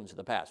with wounds in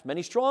the past.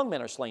 Many strong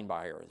men are slain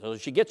by her. So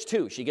she gets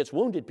two. She gets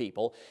wounded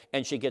people,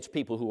 and she gets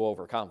people who are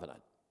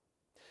overconfident.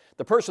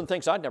 The person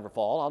thinks, I'd never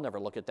fall, I'll never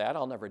look at that,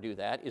 I'll never do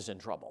that, is in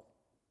trouble.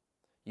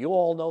 You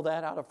all know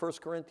that out of 1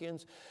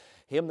 Corinthians.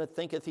 Him that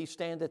thinketh he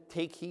standeth,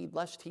 take heed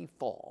lest he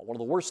fall. One of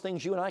the worst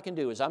things you and I can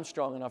do is I'm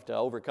strong enough to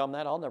overcome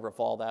that. I'll never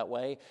fall that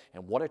way.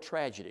 And what a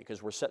tragedy,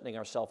 because we're setting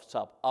ourselves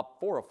up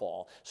for a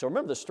fall. So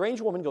remember, the strange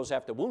woman goes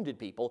after wounded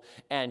people,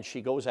 and she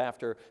goes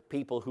after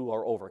people who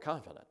are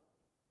overconfident.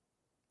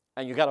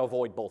 And you've got to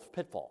avoid both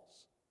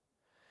pitfalls.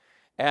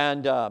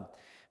 And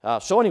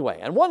so anyway,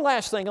 and one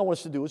last thing I want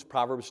us to do is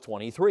Proverbs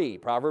 23.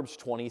 Proverbs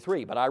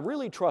 23. But I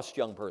really trust,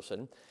 young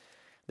person,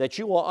 that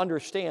you will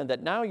understand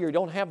that now you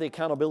don't have the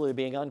accountability of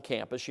being on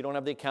campus. You don't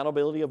have the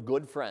accountability of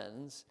good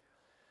friends.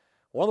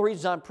 One of the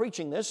reasons I'm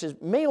preaching this is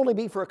it may only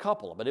be for a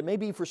couple, but it may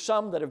be for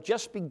some that have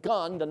just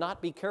begun to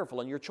not be careful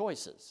in your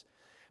choices.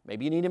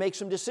 Maybe you need to make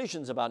some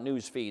decisions about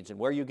news feeds and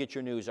where you get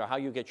your news or how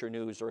you get your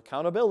news or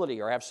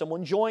accountability or have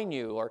someone join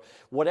you or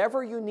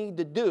whatever you need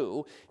to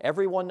do.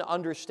 Everyone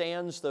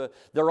understands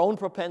their own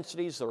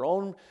propensities, their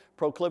own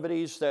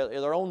proclivities,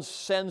 their own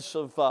sense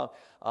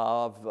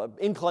of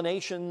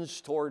inclinations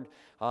toward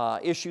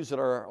issues that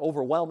are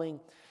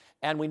overwhelming.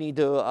 And we need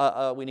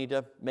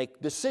to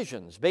make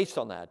decisions based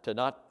on that, to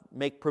not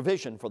make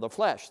provision for the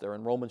flesh. They're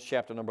in Romans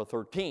chapter number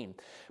 13.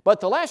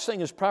 But the last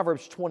thing is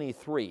Proverbs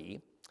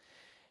 23.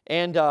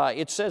 And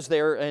it says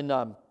there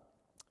in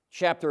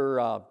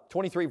chapter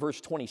 23, verse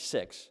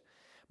 26,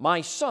 my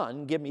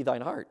son, give me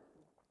thine heart,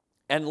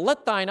 and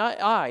let thine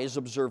eyes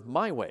observe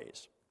my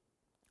ways.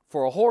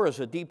 For a whore is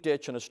a deep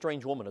ditch, and a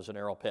strange woman is a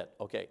narrow pit.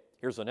 Okay,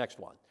 here's the next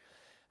one.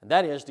 And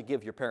that is to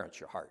give your parents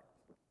your heart.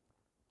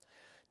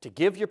 To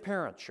give your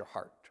parents your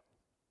heart.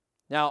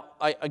 Now,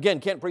 I, again,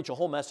 can't preach a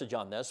whole message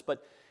on this,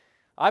 but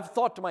I've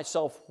thought to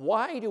myself,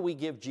 why do we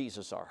give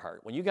Jesus our heart?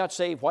 When you got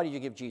saved, why did you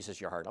give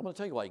Jesus your heart? I'm going to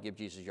tell you why you give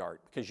Jesus your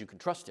heart. Because you can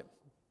trust Him.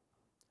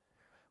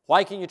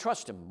 Why can you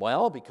trust Him?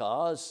 Well,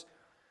 because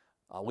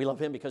we love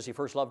Him because He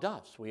first loved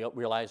us. We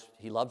realize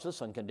He loves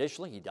us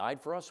unconditionally. He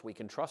died for us. We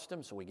can trust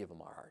Him, so we give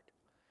Him our heart.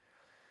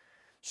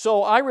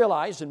 So I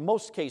realize in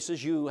most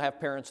cases you have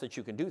parents that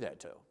you can do that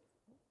to.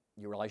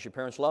 You realize your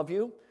parents love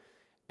you,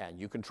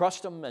 and you can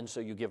trust them, and so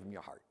you give them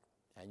your heart.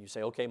 And you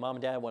say, okay, Mom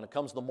and Dad, when it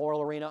comes to the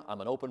moral arena,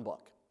 I'm an open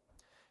book.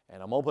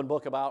 And I'm an open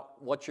book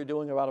about what you're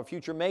doing about a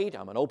future mate.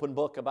 I'm an open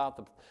book about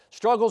the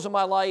struggles of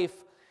my life,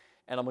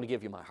 and I'm going to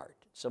give you my heart.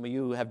 Some of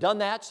you have done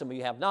that. Some of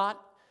you have not.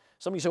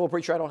 Some of you say, well,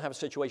 preacher, I don't have a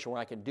situation where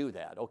I can do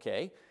that.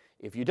 Okay,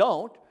 if you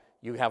don't,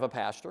 you have a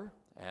pastor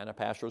and a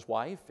pastor's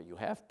wife. You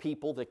have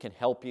people that can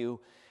help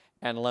you,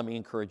 and let me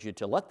encourage you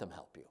to let them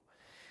help you.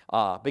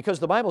 Because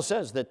the Bible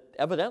says that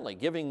evidently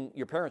giving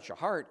your parents your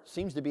heart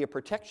seems to be a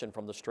protection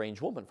from the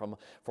strange woman.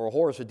 For a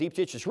whore is a deep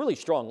ditch. It's really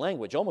strong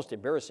language, almost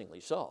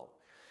embarrassingly so.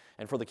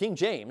 And for the King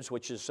James,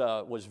 which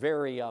was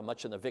very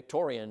much in the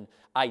Victorian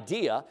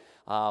idea,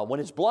 when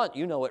it's blunt,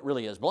 you know it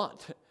really is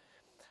blunt.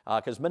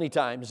 Because many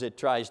times it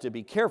tries to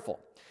be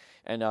careful,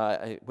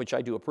 and which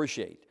I do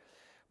appreciate.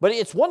 But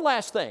it's one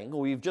last thing.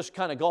 We've just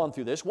kind of gone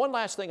through this. One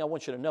last thing I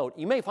want you to note.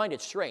 You may find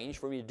it strange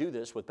for me to do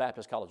this with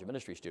Baptist College of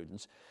Ministry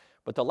students,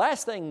 but the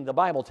last thing the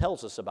Bible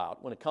tells us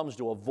about when it comes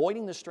to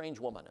avoiding the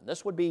strange woman, and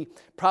this would be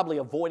probably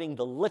avoiding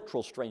the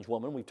literal strange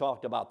woman. We've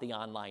talked about the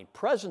online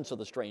presence of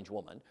the strange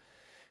woman.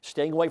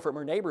 Staying away from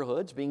her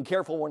neighborhoods, being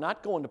careful we're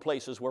not going to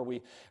places where we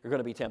are going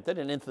to be tempted.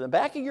 And into the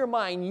back of your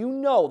mind, you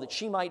know that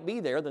she might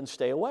be there, then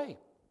stay away.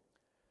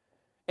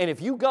 And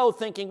if you go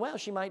thinking, well,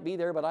 she might be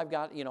there, but I've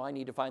got, I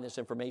need to find this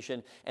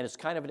information, and it's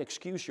kind of an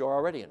excuse, you're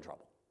already in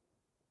trouble.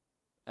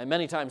 And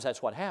many times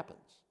that's what happens.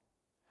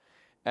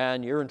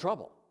 And you're in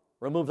trouble.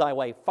 Remove thy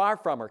way far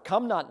from her.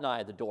 Come not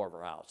nigh the door of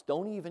her house.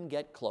 Don't even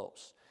get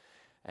close.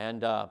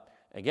 And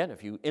again,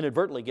 if you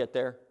inadvertently get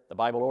there, the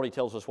Bible already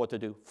tells us what to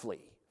do.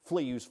 Flee.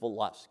 Flee useful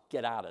lust.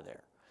 Get out of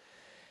there.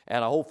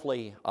 And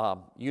hopefully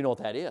you know what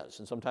that is.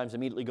 And sometimes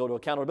immediately go to an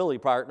accountability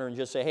partner and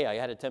just say, hey, I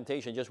had a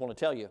temptation. Just want to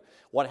tell you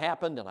what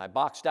happened, and I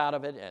boxed out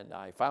of it, and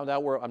I found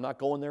out where I'm not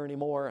going there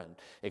anymore, and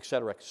et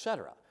cetera, et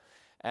cetera.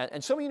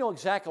 And some of you know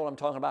exactly what I'm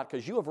talking about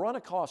because you have run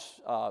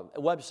across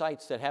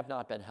websites that have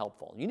not been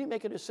helpful. You need to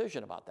make a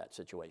decision about that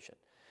situation.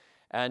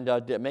 And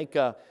make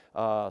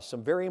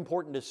some very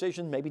important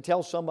decisions, maybe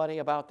tell somebody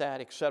about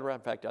that, et cetera.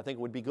 In fact, I think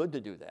it would be good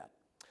to do that.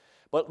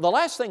 But the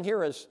last thing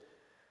here is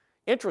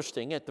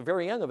interesting. At the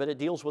very end of it, it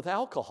deals with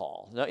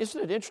alcohol. Now,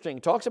 isn't it interesting?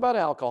 It talks about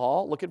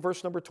alcohol. Look at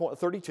verse number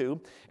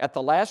 32. At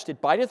the last,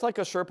 it biteth like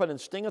a serpent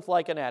and stingeth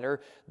like an adder.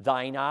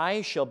 Thine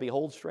eyes shall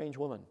behold strange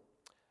women,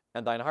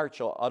 and thine heart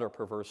shall utter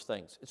perverse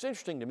things. It's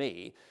interesting to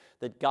me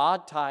that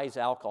God ties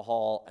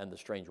alcohol and the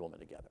strange woman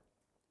together.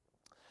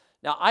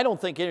 Now, I don't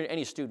think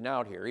any student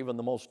out here, even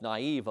the most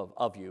naive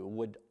of you,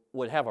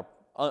 would have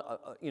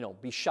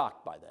be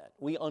shocked by that.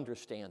 We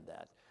understand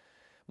that.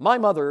 My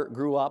mother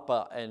grew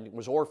up and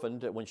was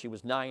orphaned when she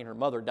was 9. Her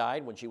mother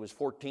died. When she was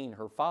 14,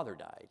 her father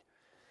died.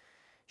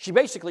 She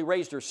basically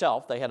raised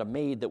herself. They had a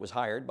maid that was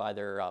hired by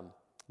their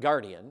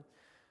guardian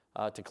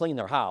to clean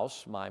their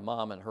house, my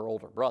mom and her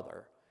older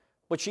brother.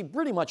 But she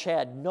pretty much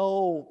had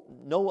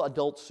no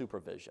adult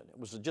supervision.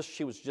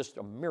 She was just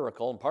a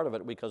miracle, and part of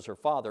it because her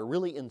father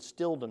really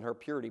instilled in her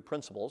purity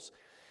principles.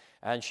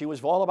 And she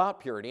was all about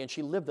purity, and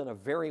she lived in a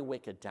very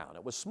wicked town.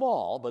 It was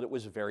small, but it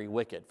was very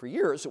wicked. For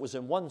years, it was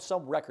in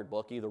some record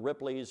book, either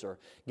Ripley's or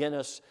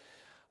Guinness,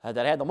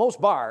 that had the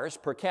most bars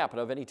per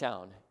capita of any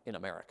town in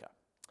America.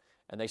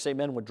 And they say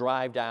men would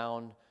drive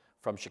down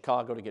from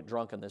Chicago to get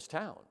drunk in this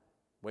town.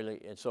 Really,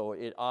 and so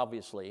it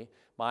obviously,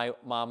 my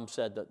mom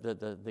said that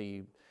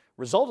the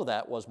result of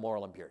that was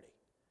moral impurity.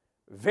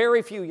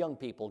 Very few young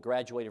people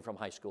graduated from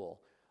high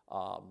school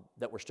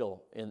that were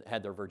still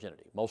had their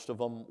virginity. Most of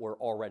them were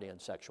already in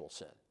sexual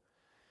sin.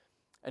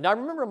 And I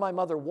remember my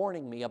mother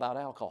warning me about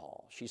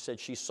alcohol. She said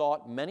she saw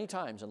it many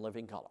times in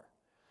living color.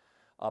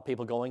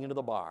 People going into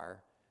the bar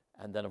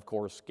and then, of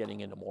course,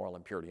 getting into moral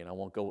impurity. And I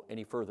won't go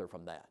any further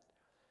from that.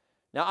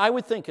 Now, I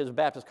would think as a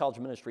Baptist College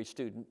Ministry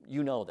student,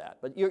 you know that.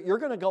 But you're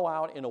going to go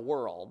out in a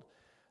world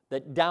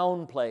that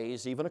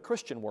downplays, even a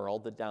Christian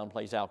world that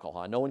downplays alcohol.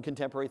 I know in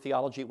contemporary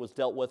theology it was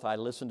dealt with. I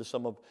listened to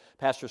some of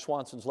Pastor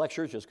Swanson's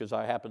lectures just because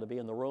I happened to be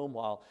in the room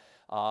while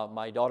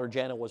my daughter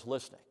Jana was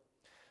listening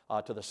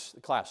to this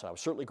class. I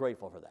was certainly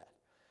grateful for that.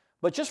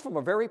 But just from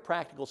a very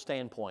practical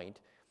standpoint,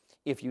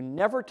 if you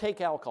never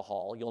take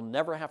alcohol, you'll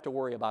never have to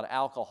worry about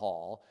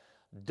alcohol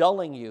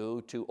dulling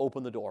you to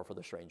open the door for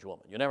the strange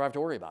woman. You'll never have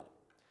to worry about it.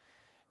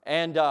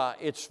 And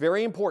it's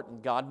very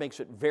important. God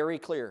makes it very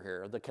clear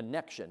here, the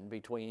connection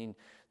between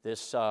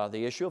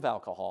the issue of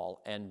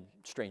alcohol and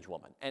strange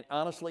woman. And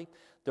honestly,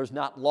 there's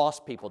not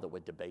lost people that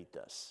would debate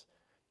this.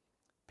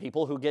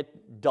 People who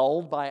get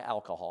dulled by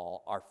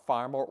alcohol are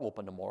far more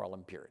open to moral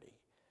impurity.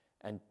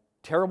 And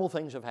terrible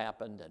things have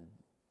happened, and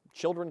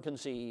children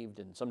conceived,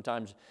 and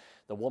sometimes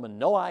the woman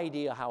no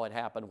idea how it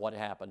happened, what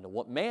happened.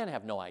 The man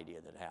have no idea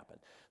that it happened.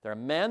 There are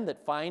men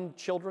that find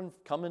children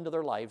come into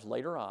their lives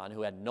later on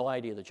who had no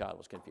idea the child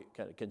was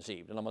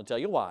conceived. And I'm going to tell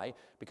you why.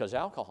 Because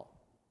alcohol.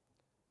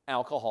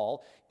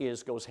 Alcohol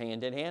goes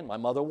hand in hand. My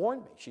mother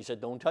warned me. She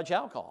said, don't touch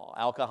alcohol.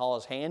 Alcohol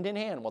is hand in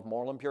hand with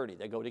moral impurity.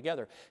 They go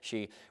together.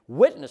 She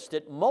witnessed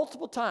it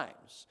multiple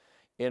times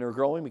in her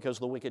growing because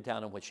of the wicked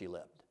town in which she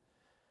lived.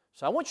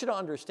 So I want you to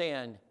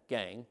understand,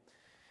 gang,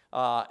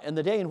 in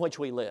the day in which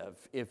we live,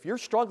 if you're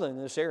struggling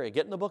in this area,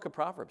 get in the book of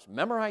Proverbs.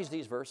 Memorize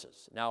these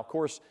verses. Now, of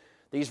course,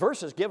 these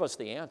verses give us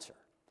the answer.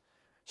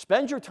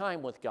 Spend your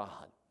time with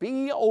God.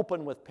 Be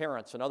open with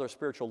parents and other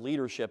spiritual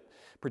leadership,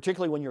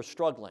 particularly when you're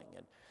struggling.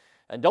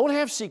 And don't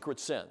have secret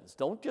sins.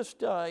 Don't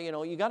just,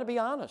 you got to be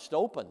honest,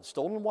 open.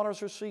 Stolen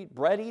waters are sweet.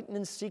 Bread eaten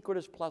in secret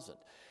is pleasant.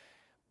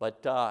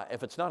 But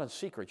if it's not in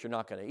secret, you're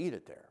not going to eat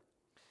it there.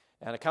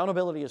 And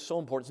accountability is so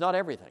important. It's not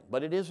everything,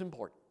 but it is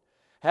important.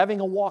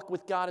 Having a walk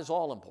with God is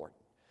all important.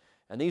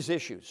 And these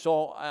issues.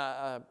 So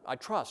I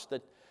trust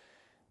that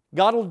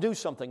God will do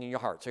something in your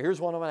heart. So here's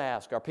what I'm going to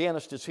ask. Our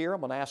pianist is here.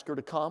 I'm going to ask her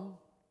to come.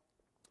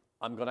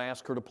 I'm going to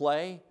ask her to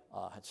play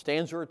a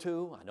stanza or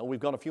two. I know we've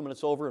gone a few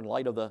minutes over in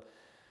light of the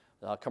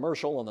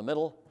commercial in the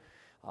middle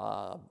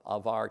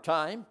of our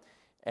time.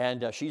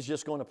 And she's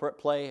just going to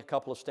play a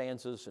couple of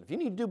stanzas. If you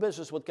need to do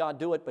business with God,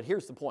 do it. But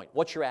here's the point.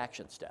 What's your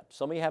action steps?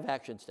 Some of you have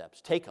action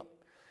steps. Take them.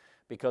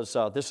 Because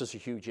this is a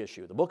huge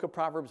issue. The book of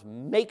Proverbs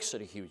makes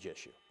it a huge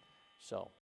issue. So